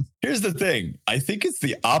collectible item. Here's the thing. I think it's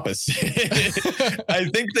the opposite. I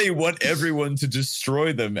think they want everyone to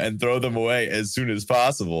destroy them and throw them away as soon as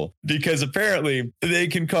possible because apparently they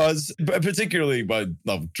can cause, particularly by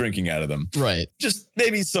drinking out of them, right? Just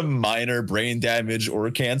maybe some minor brain damage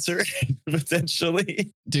or cancer,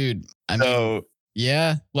 potentially. Dude, I mean,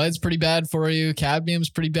 yeah, lead's pretty bad for you. Cadmium's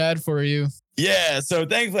pretty bad for you. Yeah, so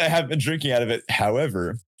thankfully I haven't been drinking out of it.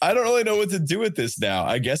 However, I don't really know what to do with this now.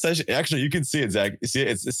 I guess I should actually, you can see it, Zach. You see it?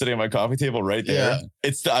 It's sitting on my coffee table right there.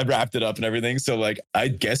 Yeah. I wrapped it up and everything. So like, I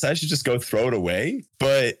guess I should just go throw it away.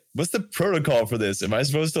 But what's the protocol for this? Am I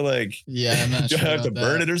supposed to like, I'm not do sure I have to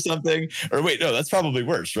burn it or something? Or wait, no, that's probably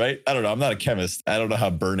worse, right? I don't know. I'm not a chemist. I don't know how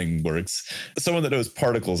burning works. Someone that knows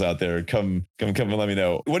particles out there, come and let me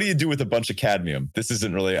know. What do you do with a bunch of cadmium? This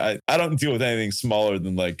isn't really, I don't deal with anything smaller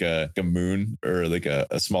than like a moon or like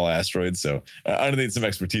a small asteroid. So I need some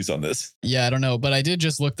expertise on this. Yeah, I don't know, but I did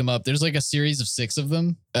just look them up. There's like a series of 6 of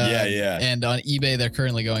them. Yeah. And on eBay, they're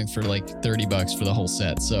currently going for like $30 for the whole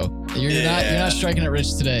set. So you're not striking it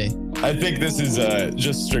rich today. I think this is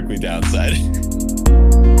just strictly downside.